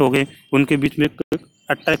प्लानेट हो गए, उनके बीच में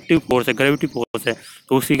अट्रैक्टिव फोर्स है, ग्रेविटी फोर्स है,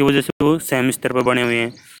 तो उसी की वजह से वो सेम स्तर पर बने हुए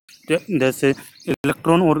हैं। जैसे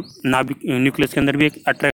इलेक्ट्रॉन और नाभिक न्यूक्लियस के अंदर भी एक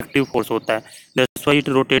अट्रैक्टिव फोर्स होता है। That's why it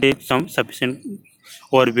rotated some sufficient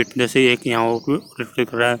orbit. जैसे एक यहाँ रोटेट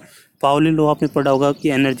कर रहा है। पाउली लॉ आपने पढ़ा होगा कि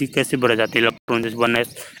एनर्जी कैसे बढ़ जाती है इलेक्ट्रॉन। जैसे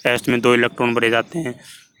 1s में 2 इलेक्ट्रॉन बढ़े जाते हैं,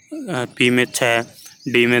 p में 6,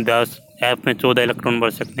 d में 10, f में 14 इलेक्ट्रॉन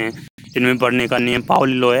बढ़ सकते हैं। इनमें बढ़ने का नियम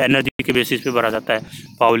पाउली लॉ है, एनर्जी के बेसिस पे बढ़ा जाता है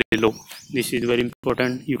Pauli law. This is very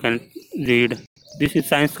important, you can read, this is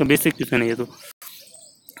science का बेसिक क्वेश्चन है ये तो।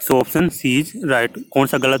 So option C is right. कौन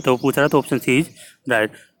सा गलत है वो पूछ रहा है, तो option C is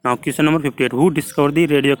right. Now question number 58। Who discover the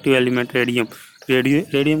radioactive element radium.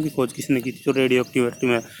 Radium की खोज किसने की थी? जो रेडियोएक्टिव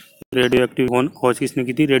खोज किसने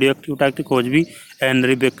की थी? रेडियोएक्टिव टाइप की खोज भी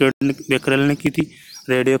हेनरी बेकरेल ने की थी।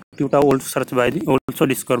 Radioactive also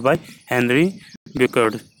discover by Henri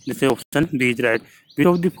Becquerel. This option B is right. Which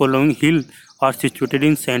of the following hill are situated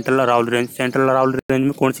in central arrival range. Central arrival range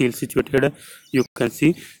में कौन सी हिल सिचुएटेड है? You can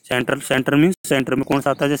C centre means centre में कौन सा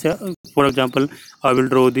आता है? जैसे for example I will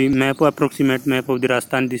draw the map, approximate map of the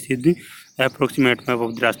Rajasthan. This is the approximate map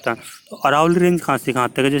of the Rajasthan. तो अरावल रेंज कहाँ से कहाँ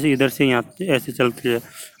तक है? जैसे इधर से यहाँ ऐसे चलती है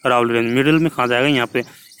अरावल रेंज, मिडिल में कहाँ जाएगा? यहाँ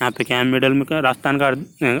पे क्या है मिडिल में? राजस्थान का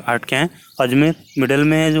हार्ट क्या है? अजमेर मिडिल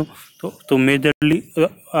में है जो। तो मेजरली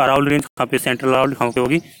अरावली रेंज कहाँ पे? सेंट्रल अरावली कहाँ पे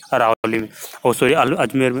होगी? अरावली में। और सॉरी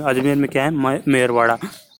अजमेर में क्या है? मेरवाड़ा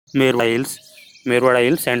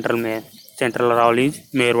हिल्स सेंट्रल में है। Central Aravalli is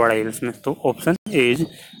Merwara hills में। तो option A is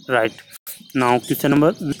right. Now question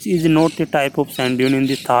number which is not a type of sand dune in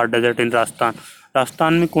the Thar desert in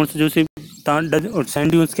Rajasthan में कौन से जो से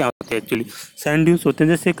सैंड ड्यून्स क्या होते हैं? एक्चुअली सैंड ड्यून्स होते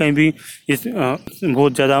हैं जैसे कहीं भी इस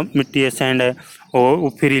बहुत ज़्यादा मिट्टी है, सैंड है, और वो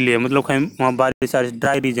फ्रीली है, मतलब कहीं वहाँ बारिश आ रही,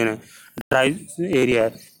 ड्राई रीजन है, ड्राई एरिया है,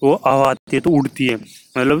 वो हवा आती है तो उड़ती है,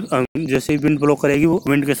 मतलब जैसे ही विंड ब्लो करेगी वो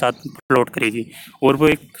विंड के साथ फ्लोट करेगी, और वो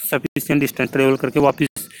एक सफिशिएंट डिस्टेंस ट्रेवल करके वापस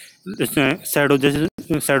शैडो,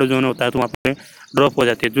 जैसे शैडो जोन होता है तो वहाँ पे ड्रॉप हो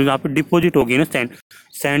जाती है। तो जहाँ पे डिपॉजिट होगी ना सैंड,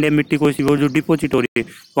 सैंड या मिट्टी कोई सी वो जो डिपॉजिट हो रही है,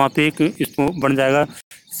 तो वहाँ पे एक इसको बन जाएगा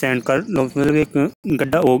सैंड का, मतलब एक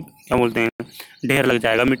गड्ढा, वो क्या बोलते हैं, ढेर लग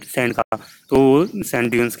जाएगा मिट्टी सैंड का, तो वो सैंड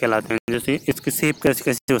ड्यून्स कहलाते हैं। जैसे इसकी शेप कैसे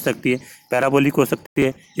कैसे हो सकती है, पैराबोलिक हो सकती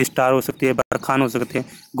है, स्टार हो सकती है, बरखान हो सकती है,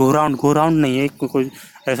 गोराउंड नहीं है, कोई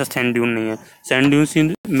ऐसा सैंड ड्यून नहीं है। सैंड ड्यून्स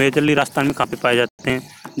मेजरली राजस्थान में कहाँ पे पाए जाते हैं,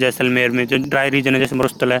 जैसलमेर में, जो ड्राई रीजन है, जैसे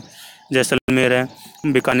मरुस्थल है, जैसलमेर है,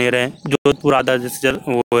 बीकानेर है, जोधपुर आधा जैसे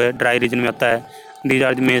वो है ड्राई रीजन में आता है। These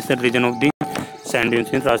are the major reason of the sand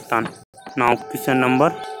dunes in Rajasthan. Now question number,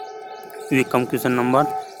 we come question number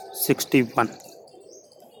 61.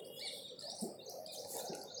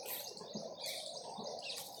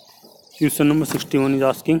 Question number 61 is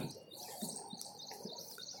asking,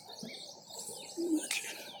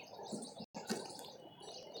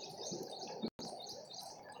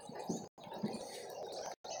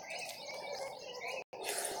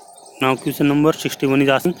 now question number 61 is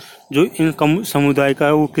asking, जो इन समुदाय का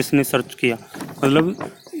है वो किसने सर्च किया,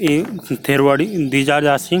 मतलब ये थेरवाड़ी, दीज आर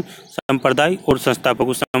आस्किंग संप्रदाय और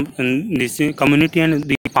संस्थापक, कम्युनिटी एंड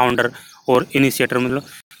द फाउंडर और इनिशिएटर, मतलब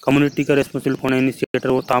कम्युनिटी का रेस्पॉन्सिबल कौन है, इनिशिएटर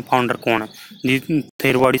और फाउंडर कौन है। जी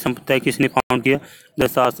थेरवाड़ी संप्रदाय किसने फाउंड किया,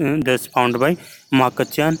 दस found by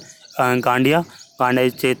महाकच्यान गांडिया,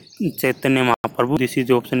 Chaitanya Mahaprabhu, this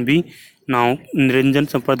is option B. Now Niranjan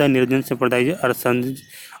संप्रदाय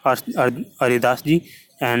हरिदास जी,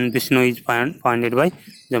 and Vishnu is founded by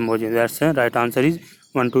Jamboji. That's the right answer is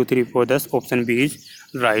 1, 2, 3, 4. Thus option B is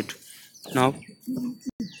right. Now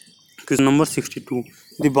question number 62.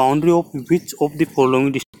 The boundary of which of the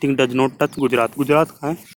following district does not touch Gujarat. Gujarat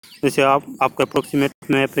कहाँ है, जैसे आपका approximate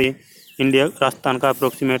map है India, Rajasthan का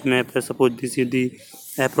approximate map है, suppose this is the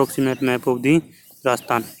approximate map of the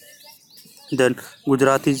Rajasthan, then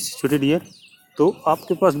Gujarat is situated here. तो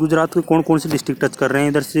आपके पास गुजरात के कौन कौन से डिस्ट्रिक्ट टच कर रहे हैं,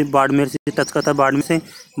 इधर से बाड़मेर से टच करता है,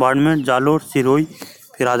 बाड़मेर जालोर सिरोही,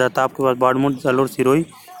 फिर आ जाता है आपके पास बाड़मेर जालोर सिरोही,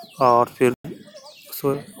 और फिर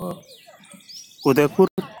Udaipur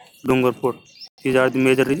Dungarpur, these are the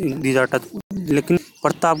major, these are touch. लेकिन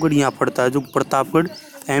प्रतापगढ़ यहाँ पड़ता है, जो प्रतापगढ़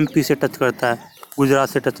MP से टच करता है, गुजरात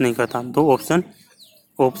से टच नहीं करता। तो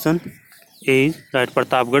option A is right,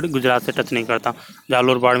 Pratapgarh Gujarat से टच नहीं करता।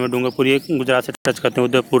 जालोर बाड़मेर डूंगरपुर ये गुजरात से टच करते हैं,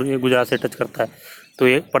 उदयपुर ये गुजरात से टच करता है, तो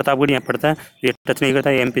ये प्रतापगढ़ यहाँ पड़ता है, ये टच नहीं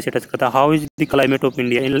करता, ये MP से टच करता है। How is the climate of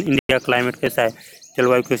India, India climate कैसा है,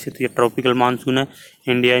 जलवायु कैसी, तो ये ट्रॉपिकल मानसून है,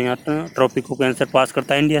 इंडिया यहाँ ट्रॉपिक ऑफ कैंसर पास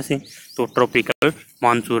करता है इंडिया से, तो ट्रॉपिकल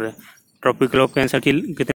मानसून है। ट्रॉपिकल ऑफ कैंसर की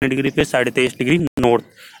कितने डिग्री पे, 23.5 degree north.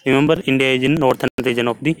 Remember India is in northern reason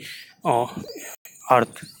of the earth,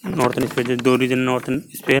 northern spare, दो reason, northern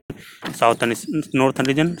spare, southern, northern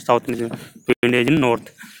reason, southern reason, तो India is in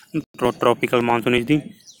north, tropical monsoon is the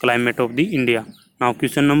climate of the India. Now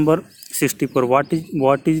question number 64. What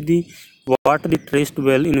the traced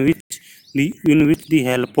well in which the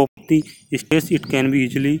help of the stairs it can be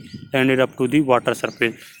easily landed up to the water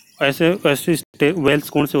surface. ऐसे Wales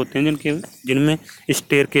कौन से होते हैं जिनमें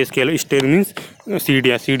stair case के, stair means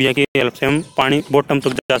सीढ़ियाँ की help से हम पानी बॉटम तक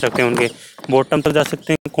जा सकते हैं, उनके बॉटम तक जा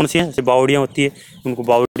सकते हैं। कौन सी हैं, जैसे बावड़ियाँ होती है, उनको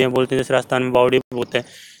बावड़ियाँ बोलते हैं, जैसे राजस्थान में बावड़ियाँ बोलते हैं,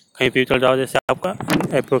 कहीं पे चल जाओ, जैसे आपका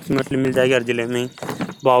अप्रोक्सीमेटली मिल जाएगी हर जिले में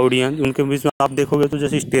बावड़ियाँ, उनके बीच में आप देखोगे तो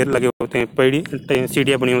जैसे स्टेयर लगे होते हैं, पेड़ी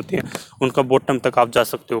सीढ़ियाँ बनी होती हैं, उनका बॉटम तक आप जा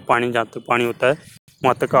सकते हो, पानी जहाँ तक पानी होता है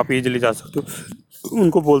वहाँ तक आप इजीली जा सकते हो,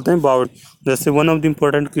 उनको बोलते हैं बावड़ी। जैसे one of the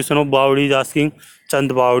important question of बावड़ी इज आस्किंग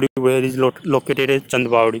चंद बावड़ी, वेयर इज लोकेटेड है चंद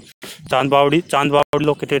बावड़ी। चांद बावड़ी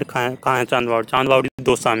लोकेटेड कहाँ है चांद बावड़ी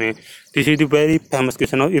दौसा में। This is the very famous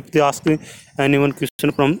question if they ask anyone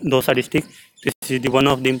question from Dausa district, this is the one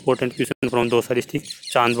of the important question from Dausa district.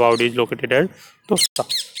 चांद बावड़ी is located at Dausa.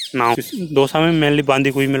 Now Dausa में मेनली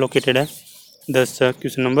बांदी कुई में लोकेटेड है। दस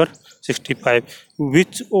question number 65,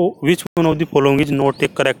 which one of the following is not a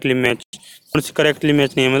correctly match. कौन सी correctly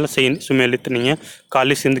match नहीं है, मतलब सही सुमेलित नहीं है।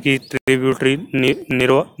 काली सिंध की ट्रिब्यूटरी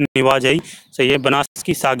निवाजाई सही है, बनास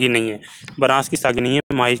की सागी नहीं है,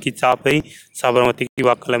 माही की चापई, साबरमती की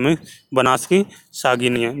वाकला में, बनास की सागी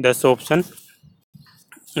नहीं है। दस option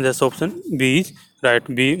B is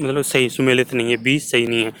right, B मतलब सही सुमेलित नहीं है, बी सही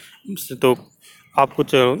नहीं है। तो आपको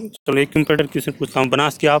चलो एक इम्पोर्टेंट क्वेश्चन पूछता हूँ,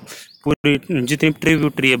 बनास की आप पूरी जितनी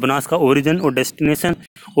ट्रिब्यूटरी है, बनास का ओरिजिन और डेस्टिनेशन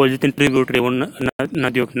और जितनी ट्रिब्यूटरी है वो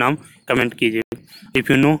नदियों के नाम कमेंट कीजिए।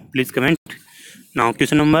 If you know please comment. Now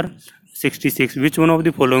question number 66 which one of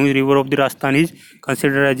the following river of the Rajasthan is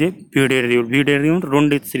considered as a भीड़ेर river. भीड़ेर river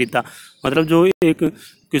रोंडित सरिता, मतलब जो एक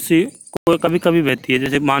किसी को कभी कभी बहती है,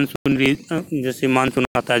 जैसे मानसून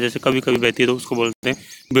आता है, जैसे कभी कभी बहती है तो उसको बोलते हैं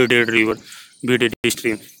भीड़ेर रिवर, भीड़ेर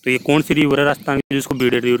स्ट्रीम। तो ये कौन सी रिवर है राजस्थान की जिसको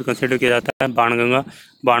भीड़ेर रिवर कंसिडर किया जाता है? बाणगंगा।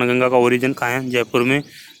 बाणगंगा का ओरिजिन कहाँ है? जयपुर में।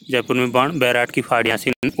 जयपुर में बैराट की फाड़ यहाँ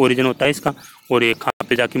से ओरिजिन होता है इसका। और ये कहाँ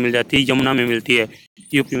पे जाके मिल जाती है? यमुना में मिलती है,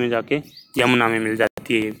 यूपी में जाके यमुना में मिल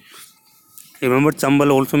जाती है। Remember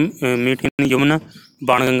Chambal also meet in Yamuna,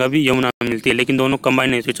 Banganga भी यमुना में मिलती है, लेकिन दोनों कंबाइन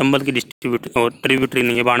नहीं होती। चंबल की डिस्ट्रीब्यूट और ट्रिब्यूटरी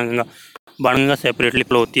नहीं है बाणगंगा। बाणगंगा सेपरेटली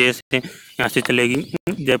फ्लो होती है। ऐसे यहाँ से चलेगी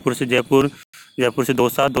जयपुर से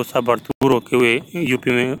दौसा, भरतपुर होके हुए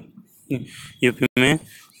यूपी में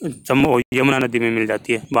यमुना नदी में मिल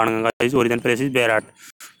जाती है Banganga. Is origin place is Bairat.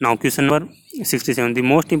 Now question number 67, the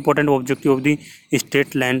most important objective of the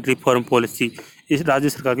state land reform policy. इस राज्य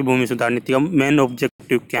सरकार की भूमि सुधार नीति का मेन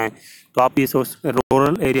ऑब्जेक्टिव क्या है? तो आप ये सोच,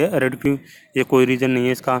 रूरल एरिया रेडिक्यू, ये कोई रीजन नहीं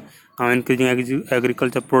है इसका। इंक्रीजिंग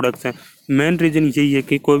एग्रीकल्चर प्रोडक्ट्स है। मेन रीजन यही है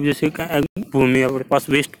कि कोई भी जैसे भूमि अपने पास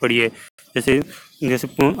वेस्ट पड़ी है, जैसे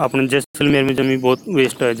अपने जैसलमेर में जमीन बहुत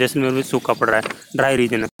वेस्ट है, जैसलमेर में सूखा पड़ रहा है, ड्राई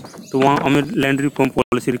रीजन है, तो वहाँ हमें लैंड रिफॉर्म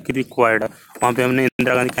पॉलिसी रिक्वायर्ड है। वहाँ पे हमने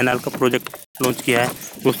इंदिरा गांधी कैनाल का प्रोजेक्ट लॉन्च किया है।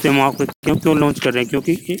 उससे हम वहाँ क्यों लॉन्च कर रहे हैं?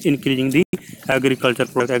 क्योंकि increasing the agriculture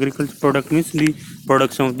product means the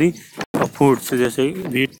production of the foods, जैसे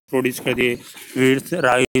वीट प्रोड्यूस कर दिए, वीट्स,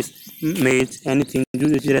 राइस, मेज, एनीथिंग जो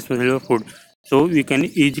is responsible for food, so we can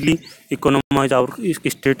easily economize our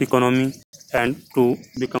state economy and to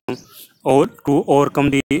overcome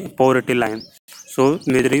the poverty line. So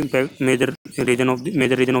major region of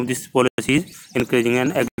this policy is increasing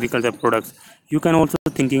and agriculture products. You can also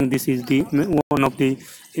thinking this is one of the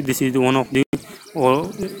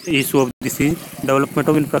issue of this is development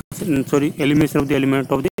of elimination of the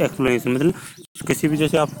element of the explanation। मतलब किसी भी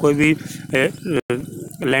जैसे आप कोई भी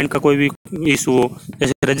land का कोई भी इशू हो,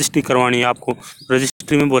 जैसे रजिस्ट्री करवानी है आपको,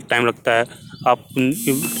 रजिस्ट्री में बहुत टाइम लगता है, आप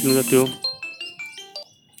जाते हो।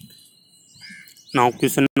 Now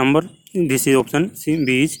question number, this is option C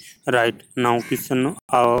B is right. Now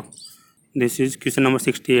this is question number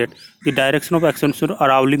 68, the direction of expansion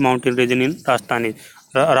Aravalli mountain region in Rajasthan is.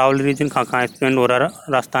 Aravalli reason कहाँ एक्सपेंड हो रहा है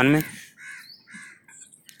राजस्थान में?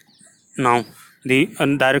 Now the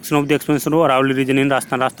direction of the expansion of Aravalli reason इन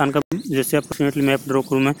राजस्थान का जैसे approximately map draw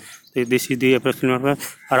करूँ मैं, तो this is the approximate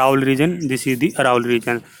Aravalli reason, this is the Aravalli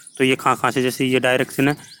reason. तो ये कहाँ से, जैसे ये डायरेक्शन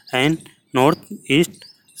है and north east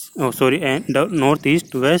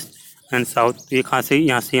west and south, तो ये कहाँ से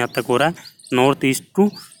यहाँ तक हो रहा है, north east to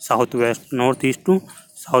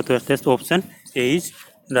south west. Option A is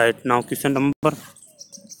right. Now question number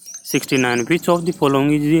 69, which of the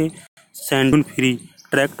following is a sand dune free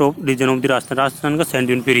tract of reason of the Rajasthan का सैंड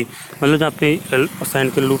ड्यून फ्री, मतलब जहाँ पे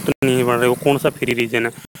सैंड के लूट नहीं बन रहे, वो कौन सा फ्री रीजन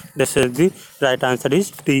है? This is the right answer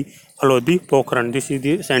is T, Haldwani Pokhran. This is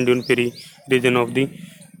the sand dune free reason of the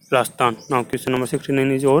Rajasthan. Now question number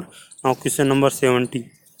 69 is और now question number 70,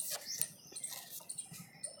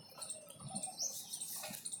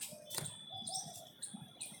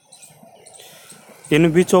 in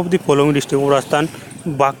which of the following district of Rajasthan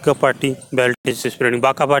Baka party belt is spreading.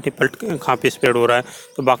 Baka party belt कहाँ पे spread हो रहा है?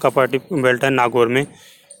 तो बाका party belt है नागौर में,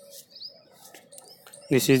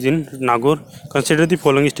 this is in Nagaur. Consider the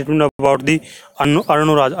following statement about the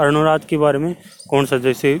Arnoraj के बारे में कौन सा,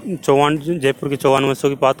 जैसे चौहान, जयपुर के चौहान वंशों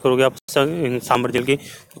की बात करोगे आप सांबर जिले की,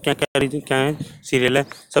 तो क्या है सीरियल है?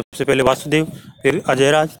 सबसे पहले वासुदेव, फिर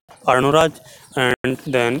Ajayraj, Arnoraj and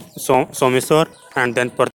then Someshwar and then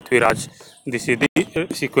Prithviraj. This is the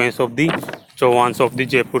sequence of the Chauhans of the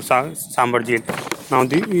Jaipur sambar झील। Now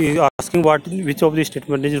the asking what which of the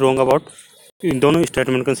statement is wrong about, इन दोनों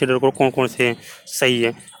स्टेटमेंट कंसीडर करो कौन से सही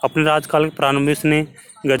है। अपने राजकाल के प्रारंभ में उसने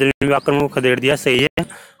गजनी में आक्रमण को खदेड़ दिया, सही है।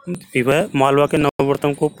 वह मालवा के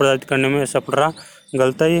नववर्तन को पराजित करने में सफल रहा,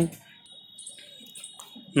 गलत है ये।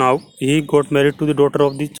 Now he got married to the daughter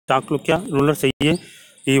of the Chalukya ruler, सही है।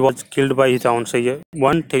 He was killed by his own, सही है।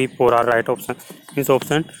 1, 3, 4 are right option, means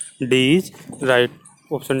option D is right.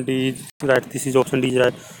 Option D is right, this is option D is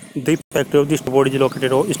right. The factory of the स्ट्रॉबोर्ड is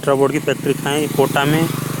located, स्ट्रॉबोर्ड की factory कहाँ है? कोटा में,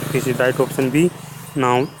 this is right option B.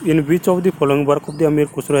 Now in which of the following work of the अमीर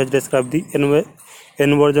Khusro has describe the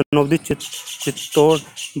inversion of the Chittor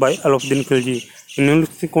bye Alauddin Khilji.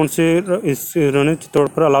 निम्नलिखित कौन से इन्होंने चित्तौड़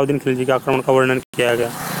पर अलाउद्दीन खिलजी के आक्रमण का वर्णन किया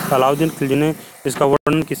गया? अलाउद्दीन खिलजी ने इसका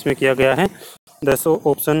वर्णन किसमें किया गया है? दस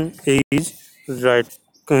option A is right,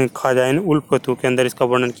 Khazain उल फतह के अंदर इसका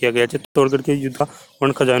वर्णन किया गया। चित्तौड़गढ़ के युद्ध का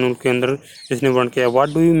वर्णन खजाइन उल के अंदर इसने वर्णन किया। What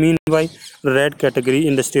do you mean by red category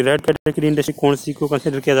industry? Red category industry कौन सी को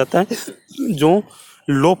कंसिडर किया जाता है? जो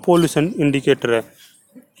लो पॉल्यूशन इंडिकेटर है,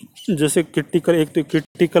 जैसे क्रिटिकल, एक तो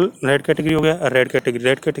क्रिटिकल रेड कैटेगरी हो गया, रेड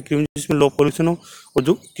कैटेगरी में जिसमें लो पोल्यूशन हो, और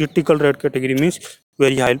जो critical red category means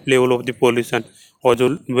very high level of the pollution, और जो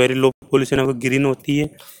वेरी लो पोल्यूशन है वो ग्रीन होती है।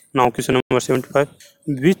 Now question number 75,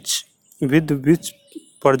 which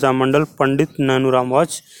Prajamandal Pandit Nainuram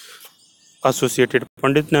was associated.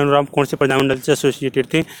 पंडित नैनूराम कौन से प्रजामंडल से एसोसिएटेड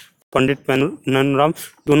थे? पंडित नैनूराम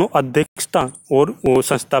दोनों अध्यक्षता और वो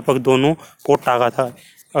संस्थापक दोनों कोटा का था,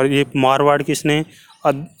 और ये मारवाड़ किसने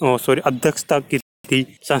अध्यक्षता की थी,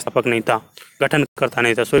 संस्थापक नहीं था, गठनकर्ता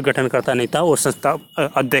नहीं था, गठनकर्ता नहीं था, और संस्था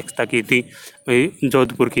अध्यक्षता की थी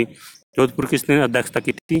जोधपुर किसने अध्यक्षता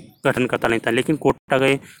की थी, गठनकर्ता नहीं था, लेकिन कोटा का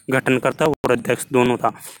गठनकर्ता और अध्यक्ष दोनों था।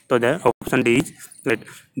 तो option D is right.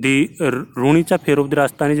 The रूणीचा fair of the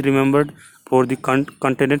Rajasthan is remembered for the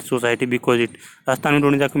कंटेनेंट society because it. Rajasthan में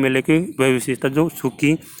रूणीचा के मेले की वह विशेषता जो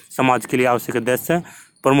सुखी समाज के लिए आवश्यक उद्देश्य है,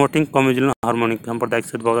 प्रमोटिंग कम्युनल हार्मोनी, सांप्रदायिक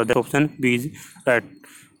सद्भाव। Option B is right,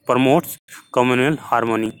 promotes communal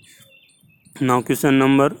harmony. Now question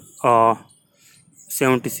number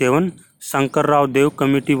 77, Shankar Rao Dev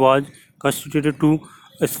committee was constituted to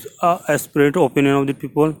aspirate opinion of the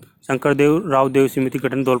people। Shankar Rao देव समिति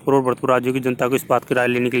गठन धौलपुर और भरतपुर राज्यों की जनता को इस बात की राय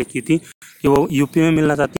लेने के लिए की थी कि वो यूपी में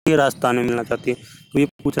मिलना चाहती है, राजस्थान में मिलना चाहती है। तो ये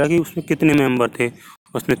पूछ रहा है कि उसमें कितने मेंबर थे,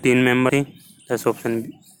 उसमें 3 मेंबर थे। That's option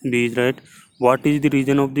B is right. What is the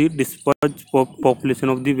reason of the disperse population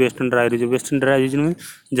of the western dry region. Western dry region में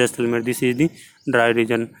Jaisalmer, this is the dry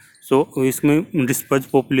region. सो इसमें डिस्पर्स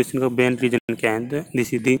पॉपुलेशन का मेन रीजन क्या है?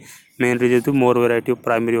 This is the main reason to more variety of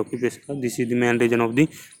primary occupation. This is the main reason of the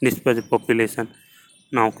dispersed population.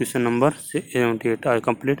 Now question number 78 I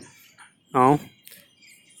complete. Now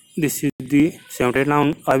this is the 78. Now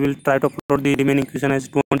I will try to upload the remaining question as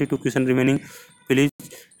 22 question remaining. Please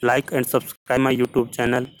like and subscribe my YouTube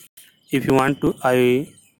channel. If you want to I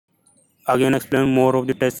again explain more of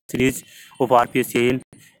the test series of RPSC,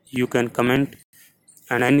 you can comment.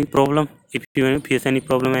 And any problem, if you face any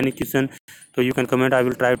problem, any question, so you can comment. I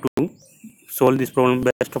will try to solve this problem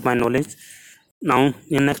best of my knowledge. Now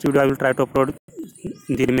in next video I will try to upload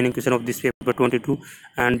the remaining question of this paper 22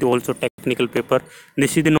 and also technical paper.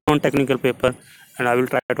 This is the non-technical paper and I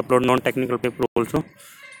will try to upload non-technical paper also.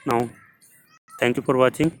 Now thank you for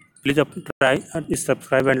watching. Please try and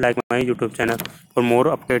subscribe and like my YouTube channel for more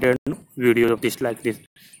updated videos of this like this.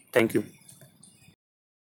 Thank you.